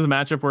sure if this is a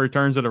matchup where he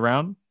turns it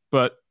around,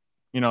 but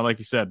like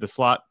you said, the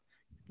slot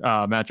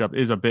matchup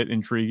is a bit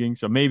intriguing,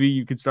 so maybe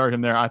you could start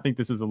him there. I think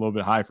this is a little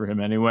bit high for him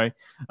anyway.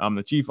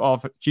 The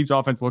Chiefs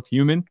offense looked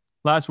human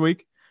last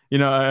week,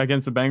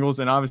 against the Bengals,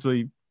 and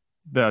obviously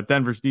the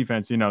Denver's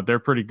defense, they're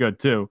pretty good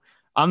too.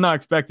 I'm not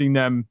expecting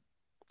them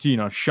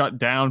to, shut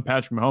down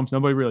Patrick Mahomes.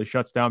 Nobody really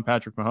shuts down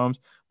Patrick Mahomes,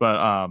 but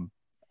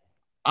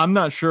I'm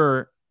not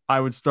sure I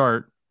would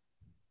start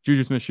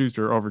Juju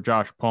Smith-Schuster over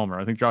Josh Palmer.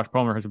 I think Josh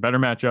Palmer has a better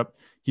matchup.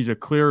 He's a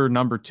clearer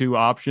number 2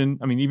 option.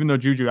 I mean, even though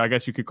Juju, I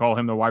guess you could call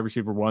him the wide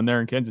receiver 1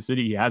 there in Kansas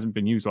City, he hasn't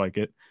been used like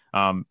it.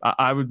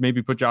 I would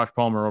maybe put Josh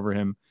Palmer over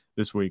him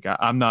this week.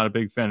 I'm not a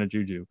big fan of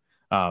Juju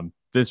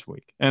this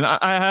week. And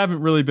I haven't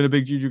really been a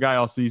big Juju guy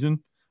all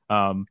season.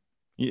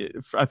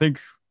 I think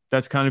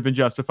that's kind of been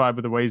justified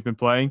with the way he's been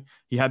playing.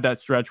 He had that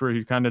stretch where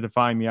he's kind of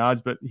defying the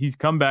odds, but he's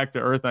come back to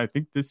earth. And I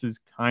think this is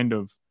kind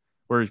of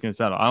where he's going to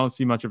settle. I don't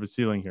see much of a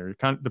ceiling here.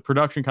 The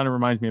production kind of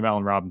reminds me of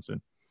Allen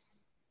Robinson.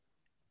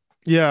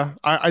 Yeah,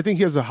 I think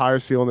he has a higher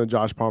ceiling than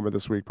Josh Palmer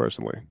this week,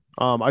 personally.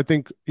 I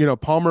think,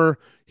 Palmer,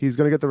 he's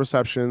going to get the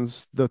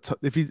receptions.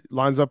 If he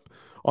lines up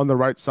on the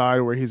right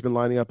side where he's been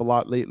lining up a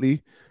lot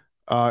lately,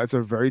 it's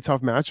a very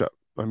tough matchup.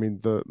 I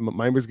mean,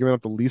 Miami's giving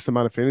up the least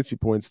amount of fantasy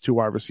points to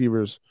wide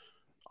receivers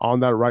on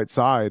that right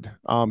side.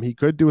 He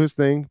could do his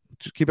thing.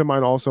 Just keep in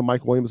mind also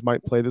Mike Williams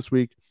might play this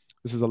week.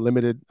 This is a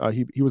limited.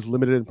 He was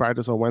limited in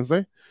practice on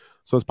Wednesday,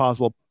 so it's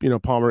possible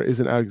Palmer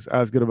isn't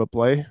as good of a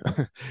play.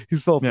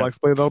 He's still a flex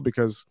play though,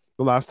 because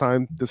the last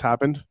time this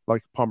happened,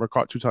 like Palmer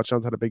caught 2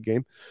 touchdowns, had a big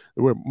game,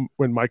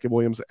 when Mike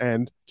Williams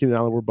and Keenan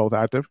Allen were both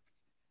active.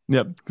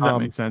 Yep, that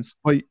makes sense.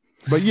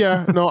 But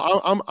yeah, no,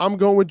 I'm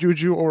going with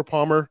Juju over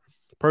Palmer.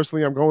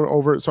 Personally, I'm going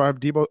over. So I have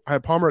Debo. I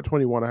have Palmer at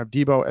 21. I have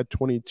Debo at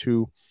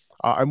 22.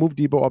 I moved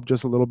Debo up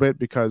just a little bit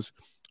because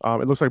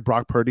it looks like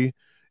Brock Purdy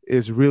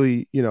is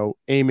really,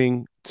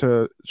 aiming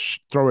to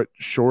throw it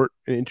short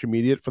and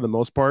intermediate for the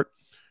most part.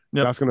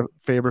 Yep. That's going to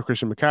favor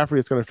Christian McCaffrey.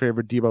 It's going to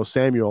favor Debo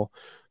Samuel.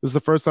 This is the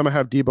first time I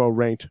have Debo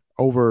ranked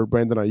over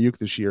Brandon Ayuk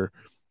this year,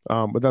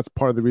 but that's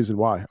part of the reason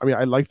why. I mean,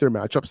 I like their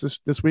matchups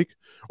this week.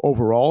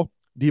 Overall,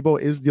 Debo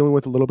is dealing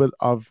with a little bit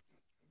of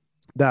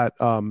that.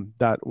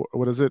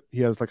 What is it?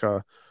 He has like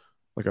a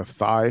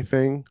thigh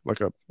thing.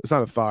 It's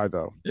not a thigh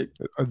though. They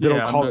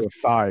don't call it a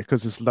thigh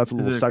because that's a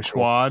little sexual.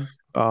 Quad.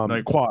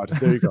 Quad.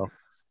 There you go.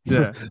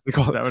 Yeah, they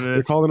call it.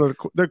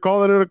 They're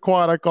calling it a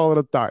quad. I call it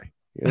a thigh.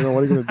 What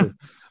are you gonna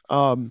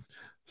do?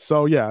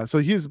 So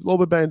he's a little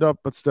bit banged up,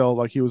 but still,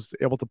 like, he was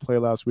able to play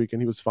last week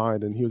and he was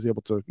fine, and he was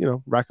able to,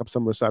 rack up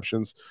some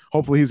receptions.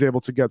 Hopefully, he's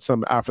able to get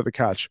some after the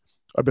catch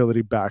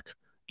ability back.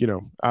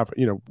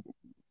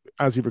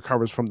 As he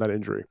recovers from that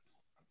injury.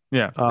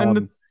 Yeah, and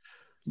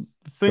the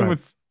thing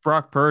with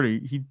Brock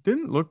Purdy, he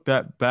didn't look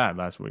that bad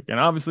last week, and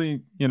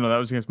obviously, that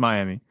was against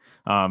Miami.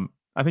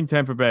 I think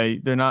Tampa Bay,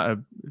 they're not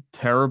a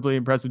terribly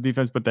impressive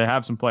defense, but they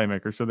have some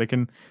playmakers, so they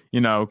can,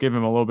 give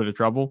him a little bit of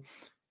trouble.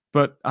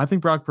 But I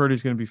think Brock Purdy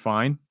is going to be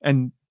fine.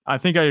 And I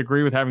think I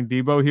agree with having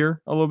Debo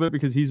here a little bit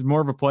because he's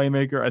more of a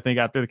playmaker, I think,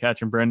 after the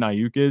catch and Brandon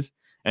Ayuk is.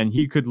 And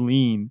he could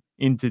lean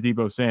into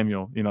Debo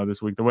Samuel, this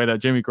week, the way that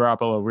Jimmy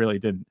Garoppolo really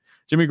didn't.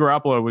 Jimmy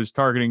Garoppolo was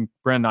targeting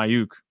Brandon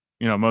Ayuk,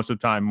 most of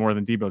the time more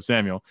than Debo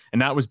Samuel.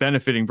 And that was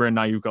benefiting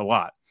Brandon Ayuk a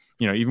lot.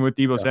 Even with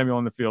Debo Samuel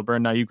on the field,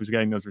 Brandon Ayuk was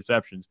getting those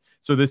receptions.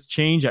 So this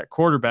change at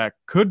quarterback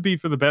could be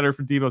for the better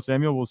for Debo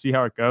Samuel. We'll see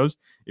how it goes.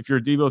 If you're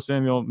a Debo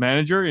Samuel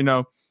manager,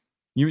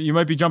 you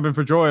might be jumping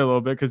for joy a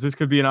little bit because this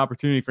could be an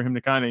opportunity for him to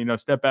kind of,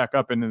 step back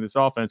up into this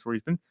offense where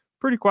he's been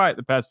pretty quiet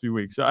the past few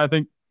weeks. So I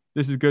think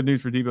this is good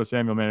news for Debo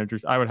Samuel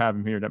managers. I would have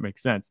him here. That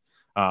makes sense.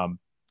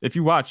 If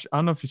you watch, I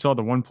don't know if you saw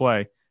the one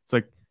play. It's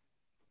like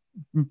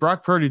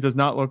Brock Purdy does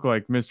not look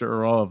like Mr.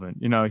 Irrelevant.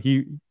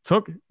 He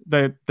took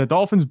the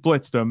Dolphins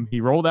blitzed him.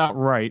 He rolled out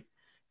right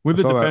with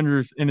the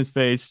defenders in his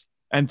face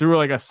and threw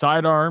like a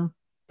sidearm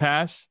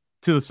pass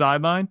to the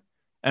sideline.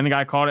 And the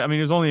guy caught it. I mean,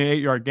 it was only an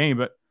 8-yard gain,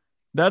 but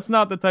that's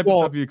not the type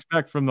of stuff you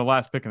expect from the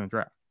last pick in the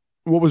draft.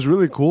 What was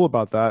really cool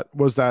about that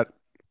was that,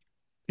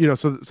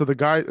 so the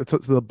guy, so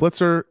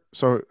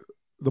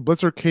the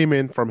blitzer came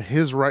in from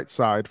his right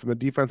side, from the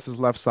defense's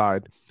left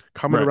side,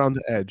 coming around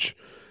the edge,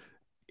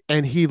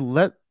 and he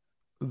let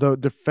the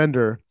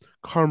defender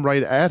come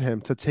right at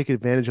him to take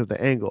advantage of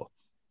the angle.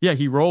 Yeah,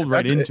 he rolled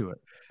right into it.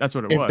 That's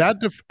what it was.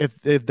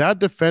 If that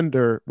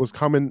defender was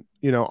coming,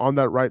 on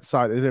that right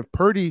side, and if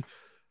Purdy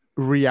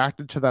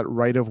reacted to that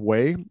right of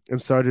way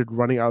and started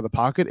running out of the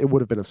pocket, it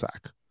would have been a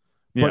sack.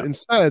 Yeah. But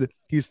instead,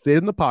 he stayed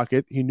in the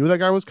pocket. He knew that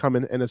guy was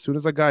coming, and as soon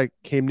as that guy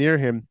came near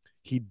him,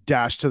 he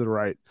dashed to the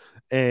right,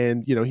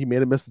 and he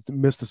made him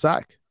miss the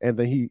sack. And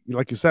then he,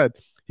 like you said,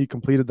 he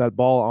completed that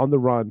ball on the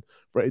run.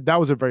 Right, that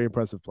was a very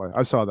impressive play.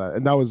 I saw that,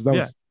 and that was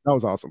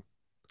awesome.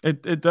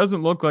 It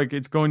doesn't look like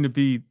it's going to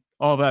be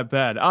all that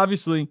bad.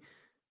 Obviously,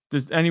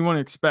 does anyone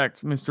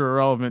expect Mr.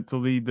 Irrelevant to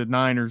lead the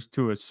Niners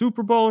to a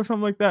Super Bowl or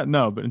something like that?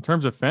 No, but in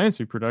terms of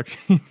fantasy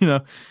production,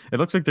 it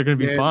looks like they're going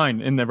to be fine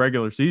in the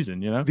regular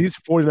season, These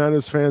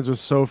 49ers fans are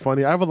so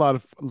funny. I have a lot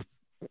of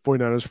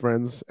 49ers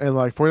friends, and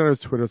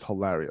 49ers Twitter is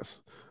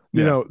hilarious.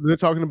 They're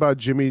talking about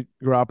Jimmy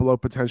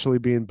Garoppolo potentially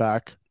being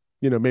back,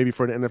 maybe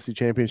for an NFC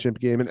Championship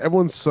game, and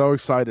everyone's so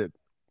excited,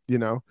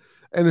 and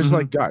it's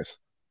like, guys,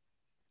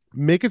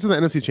 make it to the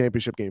NFC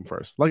Championship game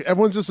first. Like,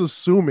 everyone's just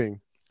assuming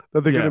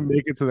that they're going to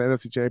make it to the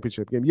NFC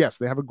Championship game. Yes,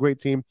 they have a great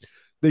team.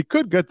 They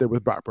could get there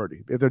with Brock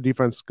Purdy if their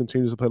defense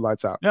continues to play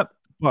lights out. Yep.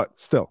 But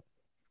still,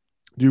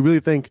 do you really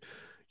think,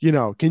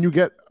 can you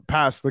get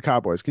past the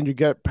Cowboys? Can you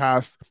get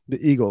past the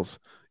Eagles,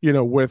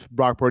 with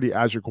Brock Purdy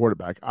as your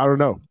quarterback? I don't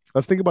know.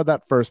 Let's think about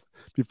that first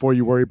before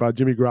you worry about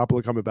Jimmy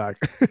Garoppolo coming back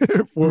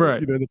for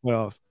the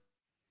playoffs.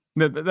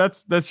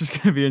 That's just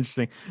going to be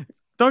interesting.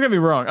 Don't get me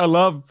wrong. I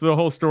love the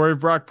whole story of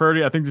Brock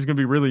Purdy. I think this is going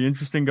to be really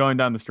interesting going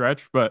down the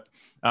stretch. But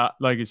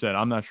like you said,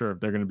 I'm not sure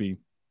if they're going to be,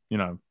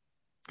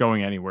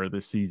 going anywhere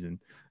this season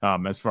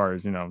as far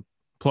as,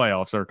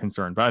 playoffs are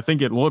concerned. But I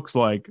think it looks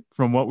like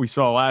from what we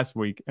saw last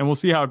week, and we'll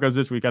see how it goes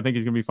this week. I think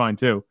he's going to be fine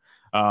too.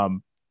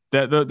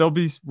 That they'll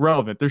be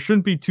relevant. There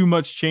shouldn't be too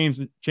much change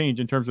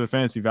in terms of the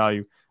fantasy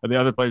value of the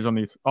other players on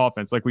the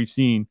offense, like we've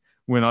seen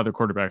when other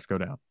quarterbacks go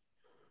down.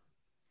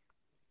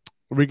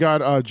 We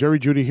got Jerry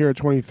Jeudy here at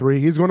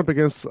 23. He's going up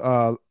against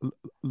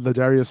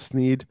Ladarius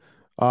Sneed.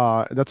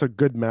 That's a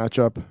good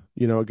matchup,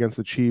 against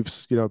the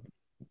Chiefs.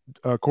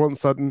 Courtland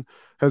Sutton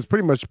has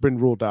pretty much been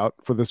ruled out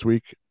for this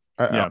week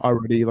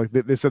already. Like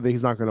they said that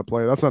he's not going to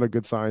play. That's not a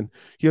good sign.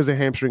 He has a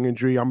hamstring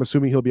injury. I'm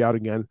assuming he'll be out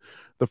again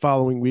the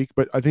following week.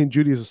 But I think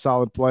Jeudy is a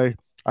solid play.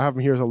 I have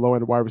him here as a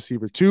low-end wide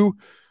receiver too.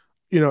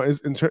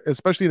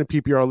 Especially in a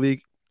PPR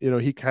league,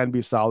 he can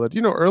be solid.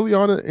 Early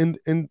on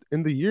in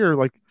the year,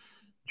 like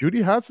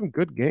Jeudy had some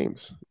good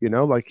games.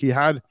 Like he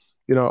had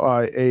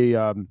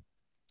a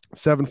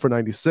 7 for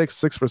 96,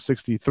 6 for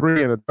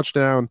 63, and a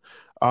touchdown.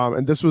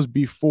 And this was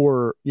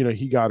before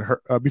he got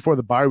hurt before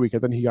the bye week,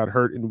 and then he got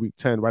hurt in week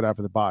 10 right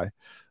after the bye.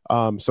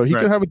 So he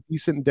could have a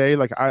decent day.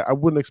 Like I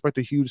wouldn't expect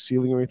a huge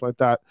ceiling or anything like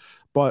that,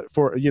 but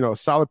for a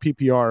solid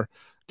PPR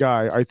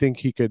guy, I think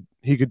he could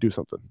do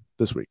something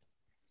this week.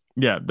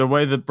 Yeah, the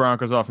way the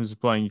Broncos offense is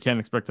playing, you can't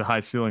expect a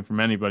high ceiling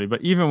from anybody.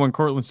 But even when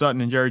Courtland Sutton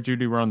and Jerry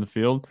Jeudy were on the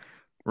field,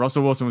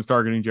 Russell Wilson was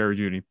targeting Jerry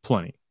Jeudy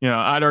plenty.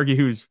 I'd argue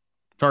he was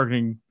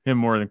targeting him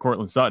more than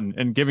Courtland Sutton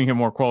and giving him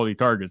more quality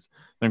targets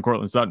than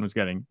Courtland Sutton was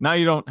getting. Now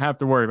you don't have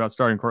to worry about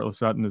starting Courtland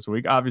Sutton this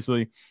week.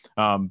 Obviously,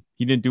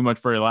 he didn't do much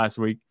for you last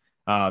week,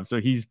 so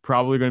he's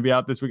probably going to be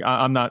out this week.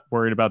 I'm not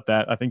worried about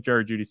that. I think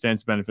Jerry Jeudy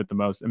stands to benefit the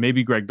most, and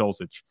maybe Greg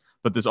Dulcich,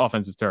 but this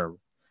offense is terrible.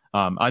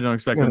 I don't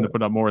expect him to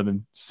put up more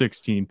than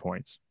 16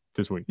 points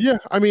this week. Yeah,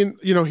 I mean,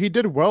 he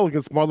did well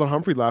against Marlon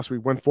Humphrey last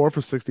week, went 4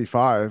 for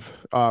 65,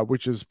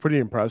 which is pretty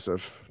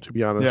impressive, to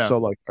be honest. Yeah.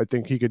 So, I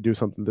think he could do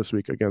something this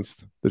week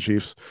against the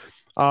Chiefs.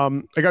 I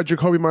got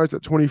Jakobi Meyers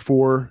at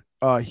 24.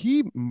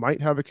 He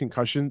might have a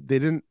concussion. They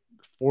didn't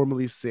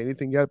formally say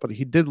anything yet, but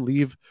he did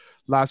leave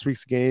last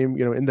week's game.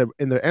 In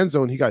the end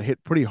zone, he got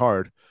hit pretty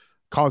hard,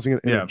 causing an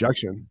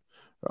interjection,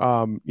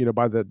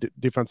 by the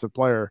defensive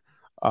player.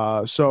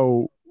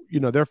 So,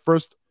 their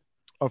first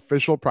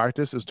official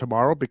practice is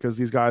tomorrow because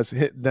these guys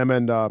them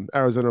and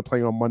Arizona are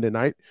playing on Monday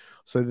night,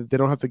 so they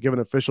don't have to give an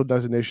official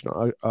designation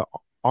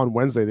on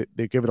Wednesday.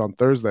 They give it on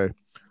Thursday.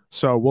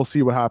 So we'll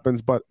see what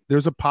happens, but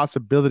there's a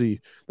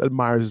possibility that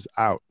Myers is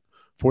out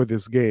for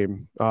this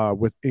game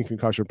in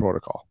concussion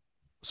protocol.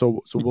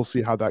 So we'll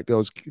see how that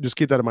goes. Just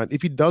keep that in mind.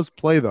 If he does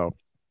play, though,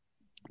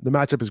 the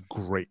matchup is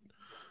great.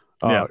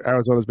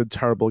 Arizona's been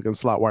terrible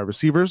against slot wide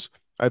receivers.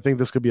 I think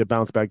this could be a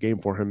bounce back game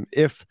for him.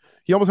 If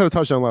he almost had a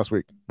touchdown last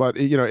week, but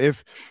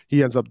if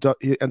he ends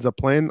up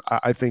playing,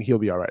 I think he'll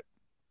be all right.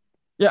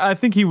 Yeah, I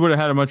think he would have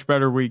had a much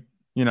better week,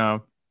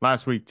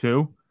 last week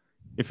too,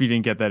 if he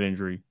didn't get that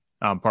injury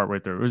partway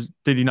through.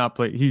 Did he not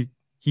play?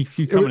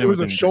 It was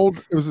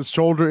a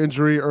shoulder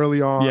injury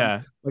early on.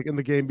 Yeah, like in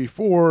the game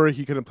before,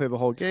 he couldn't play the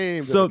whole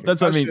game. So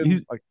that's what I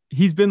mean.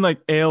 He's been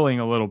ailing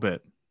a little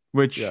bit,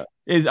 which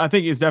I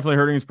think is definitely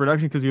hurting his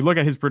production, because you look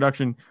at his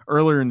production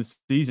earlier in the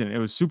season, it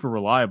was super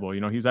reliable.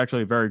 He's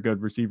actually a very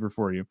good receiver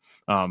for you,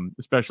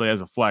 especially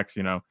as a flex.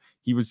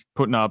 He was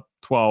putting up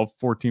 12,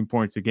 14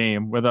 points a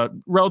game with a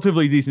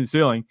relatively decent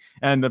ceiling.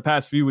 And the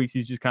past few weeks,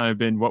 he's just kind of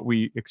been what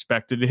we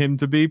expected him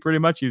to be pretty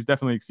much. He was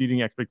definitely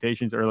exceeding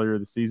expectations earlier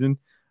this season.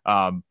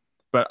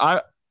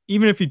 But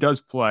even if he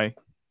does play,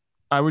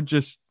 I would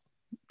just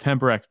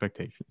temper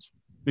expectations,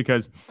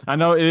 because I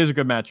know it is a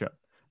good matchup,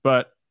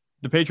 but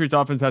the Patriots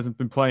offense hasn't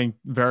been playing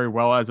very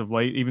well as of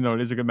late, even though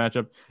it is a good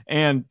matchup.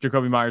 And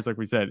Jakobi Meyers, like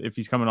we said, if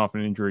he's coming off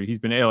an injury, he's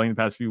been ailing the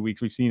past few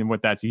weeks. We've seen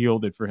what that's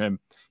yielded for him.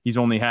 He's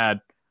only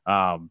had,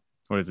 10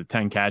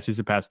 catches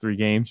the past 3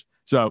 games.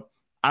 So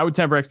I would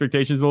temper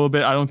expectations a little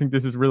bit. I don't think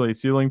this is really a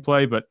ceiling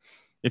play, but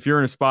if you're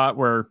in a spot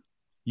where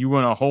you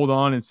want to hold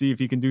on and see if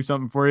he can do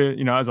something for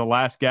you, as a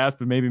last gasp,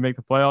 but maybe make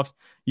the playoffs,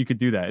 you could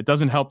do that. It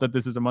doesn't help that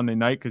this is a Monday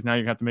night, because now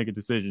you have to make a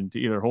decision to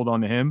either hold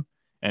on to him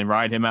and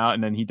ride him out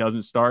and then he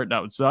doesn't start.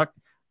 That would suck.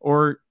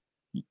 Or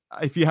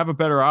if you have a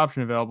better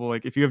option available,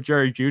 like if you have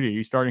Jerry Jeudy, are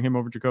you starting him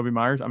over Jakobi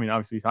Meyers? I mean,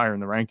 obviously he's higher in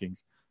the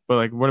rankings,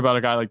 but what about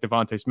a guy like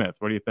Devontae Smith?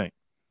 What do you think?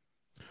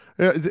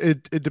 Yeah,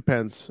 it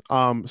depends.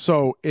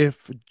 So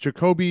if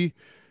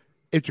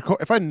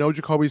I know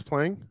Jacoby's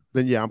playing,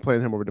 then yeah, I'm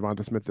playing him over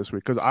Devontae Smith this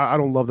week, because I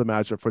don't love the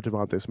matchup for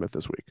Devontae Smith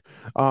this week.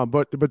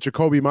 But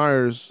Jakobi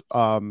Meyers,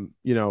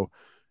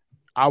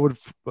 I would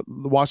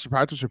watch the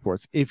practice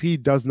reports. If he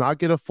does not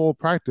get a full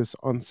practice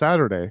on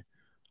Saturday,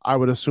 I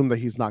would assume that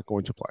he's not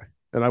going to play,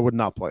 and I would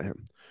not play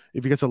him.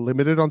 If he gets a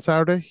limited on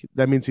Saturday,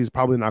 that means he's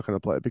probably not going to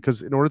play,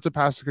 because in order to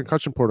pass the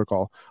concussion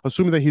protocol,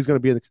 assuming that he's going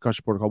to be in the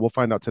concussion protocol, we'll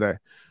find out today.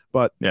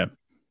 But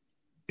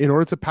in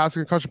order to pass the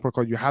concussion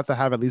protocol, you have to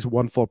have at least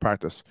one full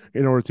practice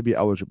in order to be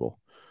eligible.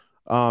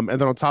 And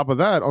then on top of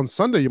that, on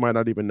Sunday, you might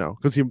not even know,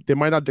 because they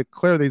might not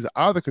declare that he's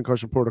out of the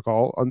concussion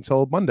protocol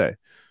until Monday.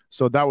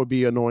 So that would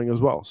be annoying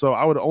as well. So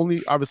I would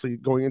only, obviously,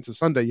 going into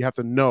Sunday, you have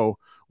to know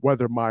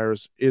whether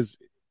Myers is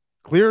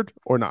cleared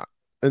or not.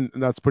 And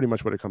that's pretty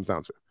much what it comes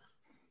down to.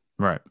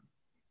 Right.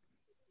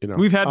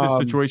 We've had this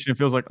situation, it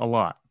feels like, a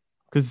lot.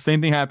 Because the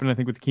same thing happened, I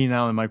think, with Keenan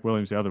Allen and Mike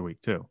Williams the other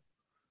week, too.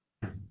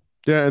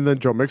 Yeah, and then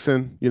Joe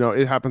Mixon,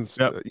 it happens.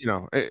 Yep.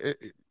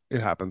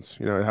 It happens.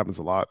 It happens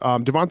a lot.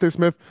 Devontae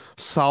Smith,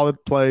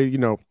 solid play.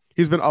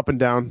 He's been up and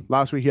down.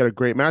 Last week he had a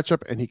great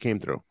matchup and he came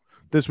through.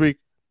 This week,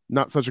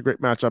 not such a great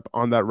matchup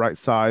on that right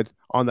side,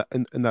 on that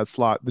in that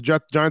slot.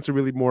 The Giants are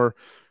really more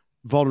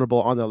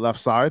vulnerable on the left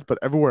side, but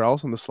everywhere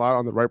else on the slot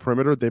on the right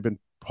perimeter, they've been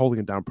holding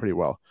it down pretty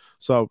well.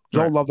 So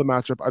don't love the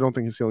matchup. I don't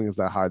think his ceiling is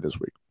that high this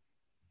week.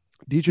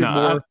 DJ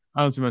Moore.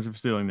 I don't see much of a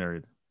ceiling there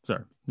either.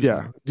 Sorry.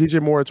 Yeah.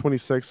 DJ Moore at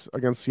 26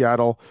 against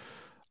Seattle.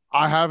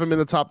 I have him in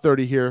the top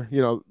 30 here.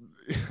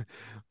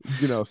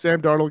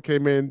 Sam Darnold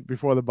came in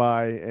before the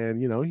bye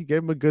and, he gave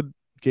him a good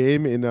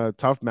game in a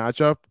tough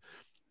matchup.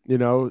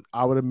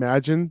 I would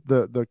imagine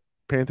the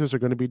Panthers are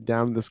going to be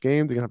down in this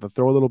game. They're going to have to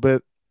throw a little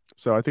bit.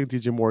 So I think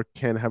DJ Moore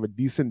can have a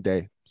decent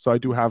day. So I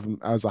do have him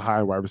as a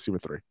high wide receiver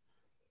 3.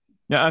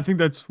 Yeah, I think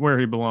that's where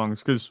he belongs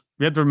because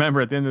we have to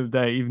remember at the end of the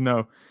day, even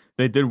though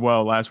they did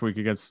well last week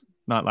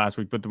not last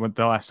week, but the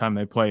last time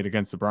they played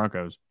against the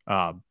Broncos,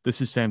 this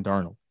is Sam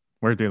Darnold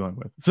we're dealing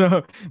with.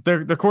 So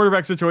the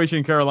quarterback situation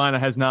in Carolina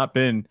has not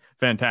been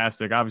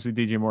fantastic. Obviously,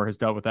 DJ Moore has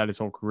dealt with that his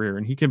whole career,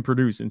 and he can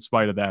produce in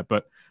spite of that.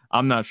 But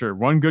I'm not sure.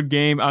 One good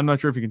game, I'm not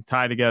sure if he can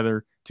tie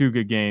together 2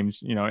 good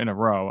games, in a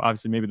row.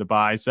 Obviously, maybe the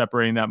bye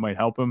separating that might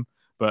help him.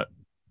 But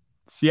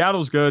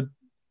Seattle's good.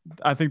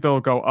 I think they'll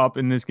go up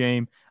in this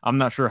game. I'm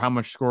not sure how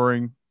much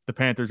scoring the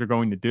Panthers are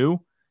going to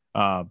do.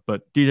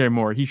 But DJ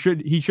Moore, he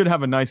should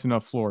have a nice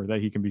enough floor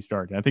that he can be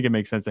started. I think it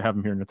makes sense to have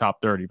him here in the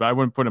top 30, but I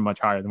wouldn't put him much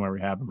higher than where we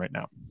have him right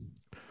now.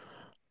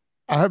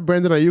 I have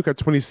Brandon Ayuk at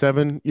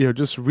 27.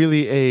 This is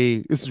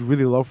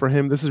really low for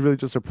him. This is really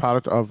just a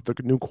product of the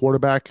new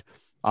quarterback.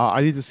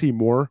 I need to see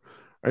more.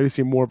 I need to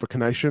see more of a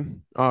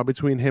connection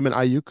between him and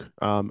Ayuk.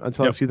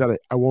 Until I see that,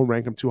 I won't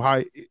rank him too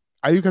high.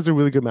 Ayuk has a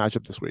really good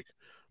matchup this week,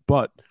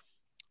 but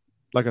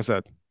like I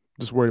said,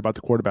 just worried about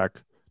the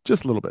quarterback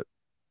just a little bit.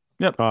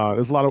 Yep.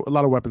 There's a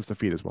lot of weapons to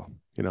feed as well.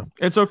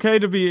 It's okay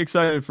to be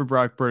excited for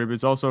Brock Purdy, but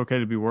it's also okay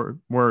to be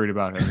worried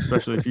about him,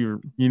 especially if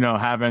you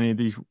have any of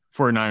these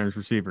 49ers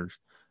receivers.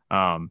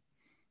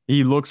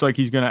 He looks like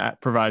he's going to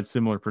provide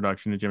similar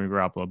production to Jimmy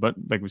Garoppolo, but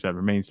like we said,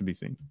 remains to be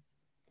seen.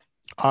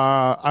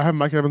 I have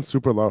Mike Evans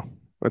super low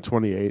at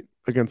 28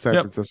 against San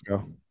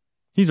Francisco.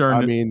 He's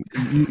earned it. I mean,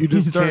 you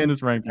just can't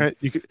this ranking.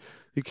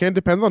 You can't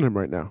depend on him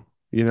right now.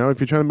 If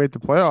you're trying to make the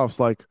playoffs,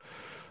 like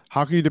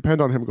how can you depend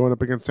on him going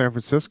up against San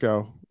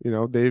Francisco?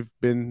 They've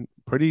been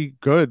pretty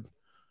good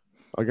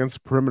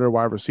against perimeter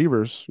wide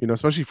receivers,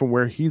 especially from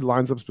where he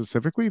lines up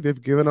specifically. They've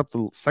given up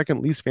the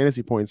second least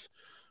fantasy points,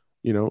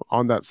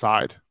 on that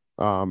side.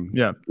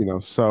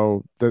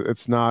 So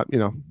it's not,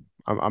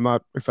 I'm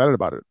not excited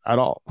about it at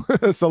all.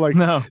 So like,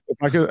 no.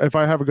 if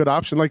I have a good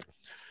option, like,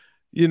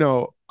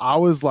 I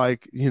was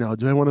like,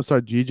 do I want to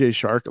start DJ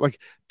Shark? Like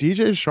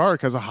DJ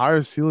Shark has a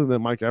higher ceiling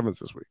than Mike Evans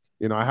this week.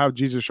 I have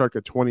DJ Shark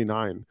at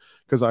 29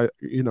 because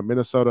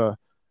Minnesota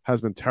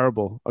has been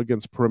terrible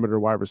against perimeter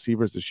wide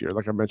receivers this year,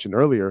 like I mentioned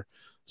earlier.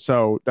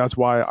 So that's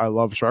why I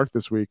love Shark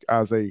this week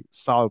as a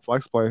solid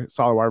flex play,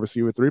 solid wide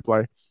receiver 3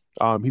 play.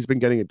 He's been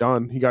getting it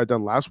done. He got it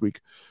done last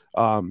week.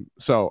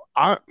 So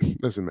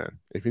listen, man,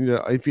 if you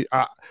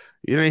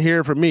didn't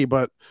hear it from me,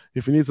 but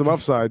if you need some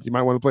upside, you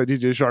might want to play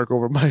DJ Shark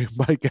over Mike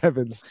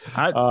Evans.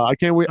 I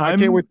can't wait. I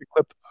can't wait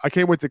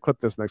to clip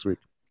this next week.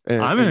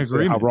 I'm in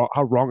agreement.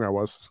 How wrong I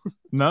was.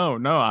 No,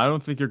 I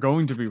don't think you're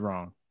going to be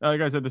wrong.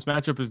 Like I said, this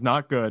matchup is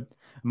not good.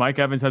 Mike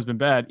Evans has been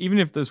bad. Even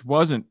if this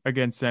wasn't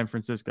against San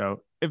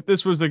Francisco, if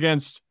this was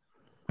against,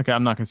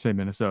 I'm not going to say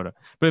Minnesota,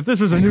 but if this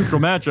was a neutral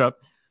matchup,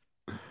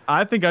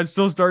 I think I'd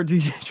still start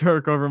DJ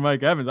Shark over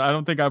Mike Evans. I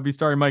don't think I'd be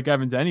starting Mike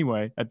Evans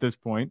anyway at this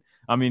point.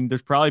 I mean,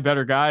 there's probably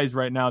better guys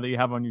right now that you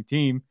have on your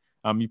team.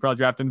 You probably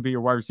draft him to be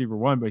your wide receiver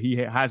 1, but he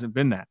hasn't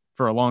been that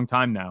for a long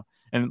time now.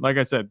 And like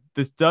I said,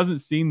 this doesn't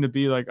seem to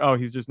be like, oh,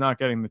 he's just not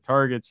getting the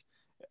targets.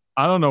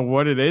 I don't know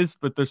what it is,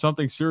 but there's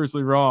something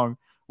seriously wrong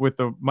with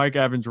the Mike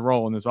Evans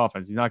role in this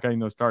offense. He's not getting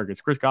those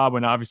targets. Chris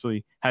Godwin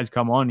obviously has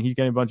come on. He's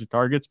getting a bunch of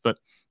targets, but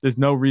there's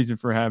no reason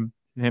for him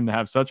to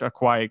have such a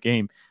quiet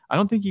game. I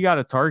don't think he got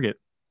a target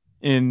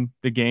in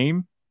the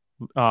game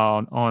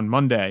on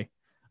Monday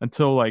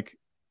until like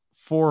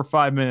 4 or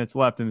 5 minutes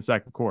left in the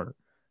second quarter.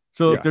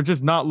 So they're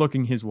just not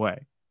looking his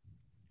way.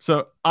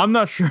 So I'm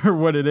not sure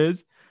what it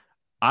is.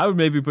 I would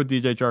maybe put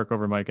DJ Chark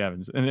over Mike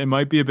Evans, and it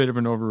might be a bit of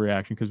an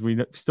overreaction because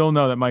we still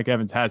know that Mike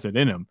Evans has it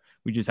in him.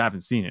 We just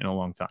haven't seen it in a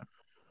long time.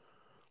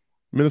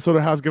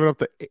 Minnesota has given up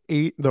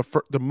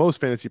the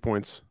most fantasy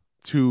points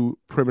to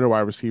perimeter wide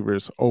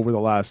receivers over the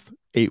last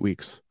 8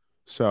 weeks.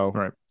 So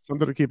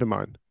something to keep in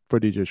mind for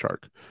DJ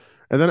Chark.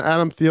 And then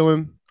Adam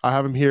Thielen, I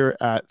have him here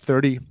at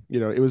 30.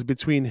 It was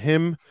between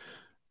him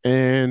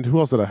and who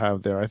else did I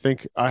have there? I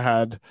think I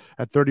had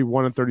at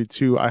 31 and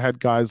 32, I had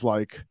guys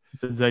like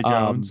Zay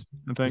Jones,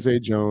 I think. Zay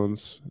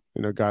Jones,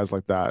 guys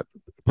like that,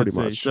 pretty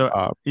much.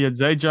 So you had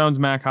Zay Jones,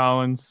 Mac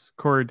Hollins,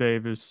 Corey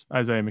Davis,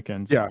 Isaiah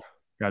McKenzie. Yeah.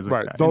 guys like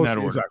right. that. Those In that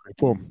order. exactly.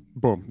 Boom,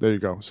 boom. There you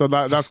go. So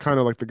that's kind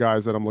of like the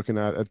guys that I'm looking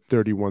at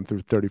 31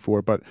 through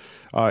 34. But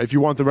if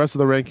you want the rest of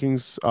the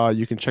rankings,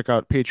 you can check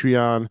out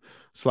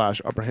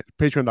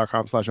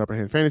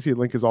patreon.com/upperhand fantasy.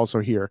 Link is also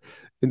here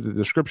in the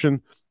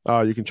description.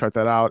 You can check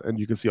that out, and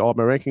you can see all of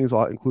my rankings.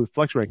 I'll include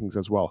flex rankings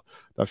as well.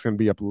 That's going to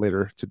be up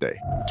later today.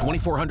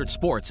 2400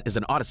 Sports is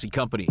an Odyssey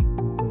company.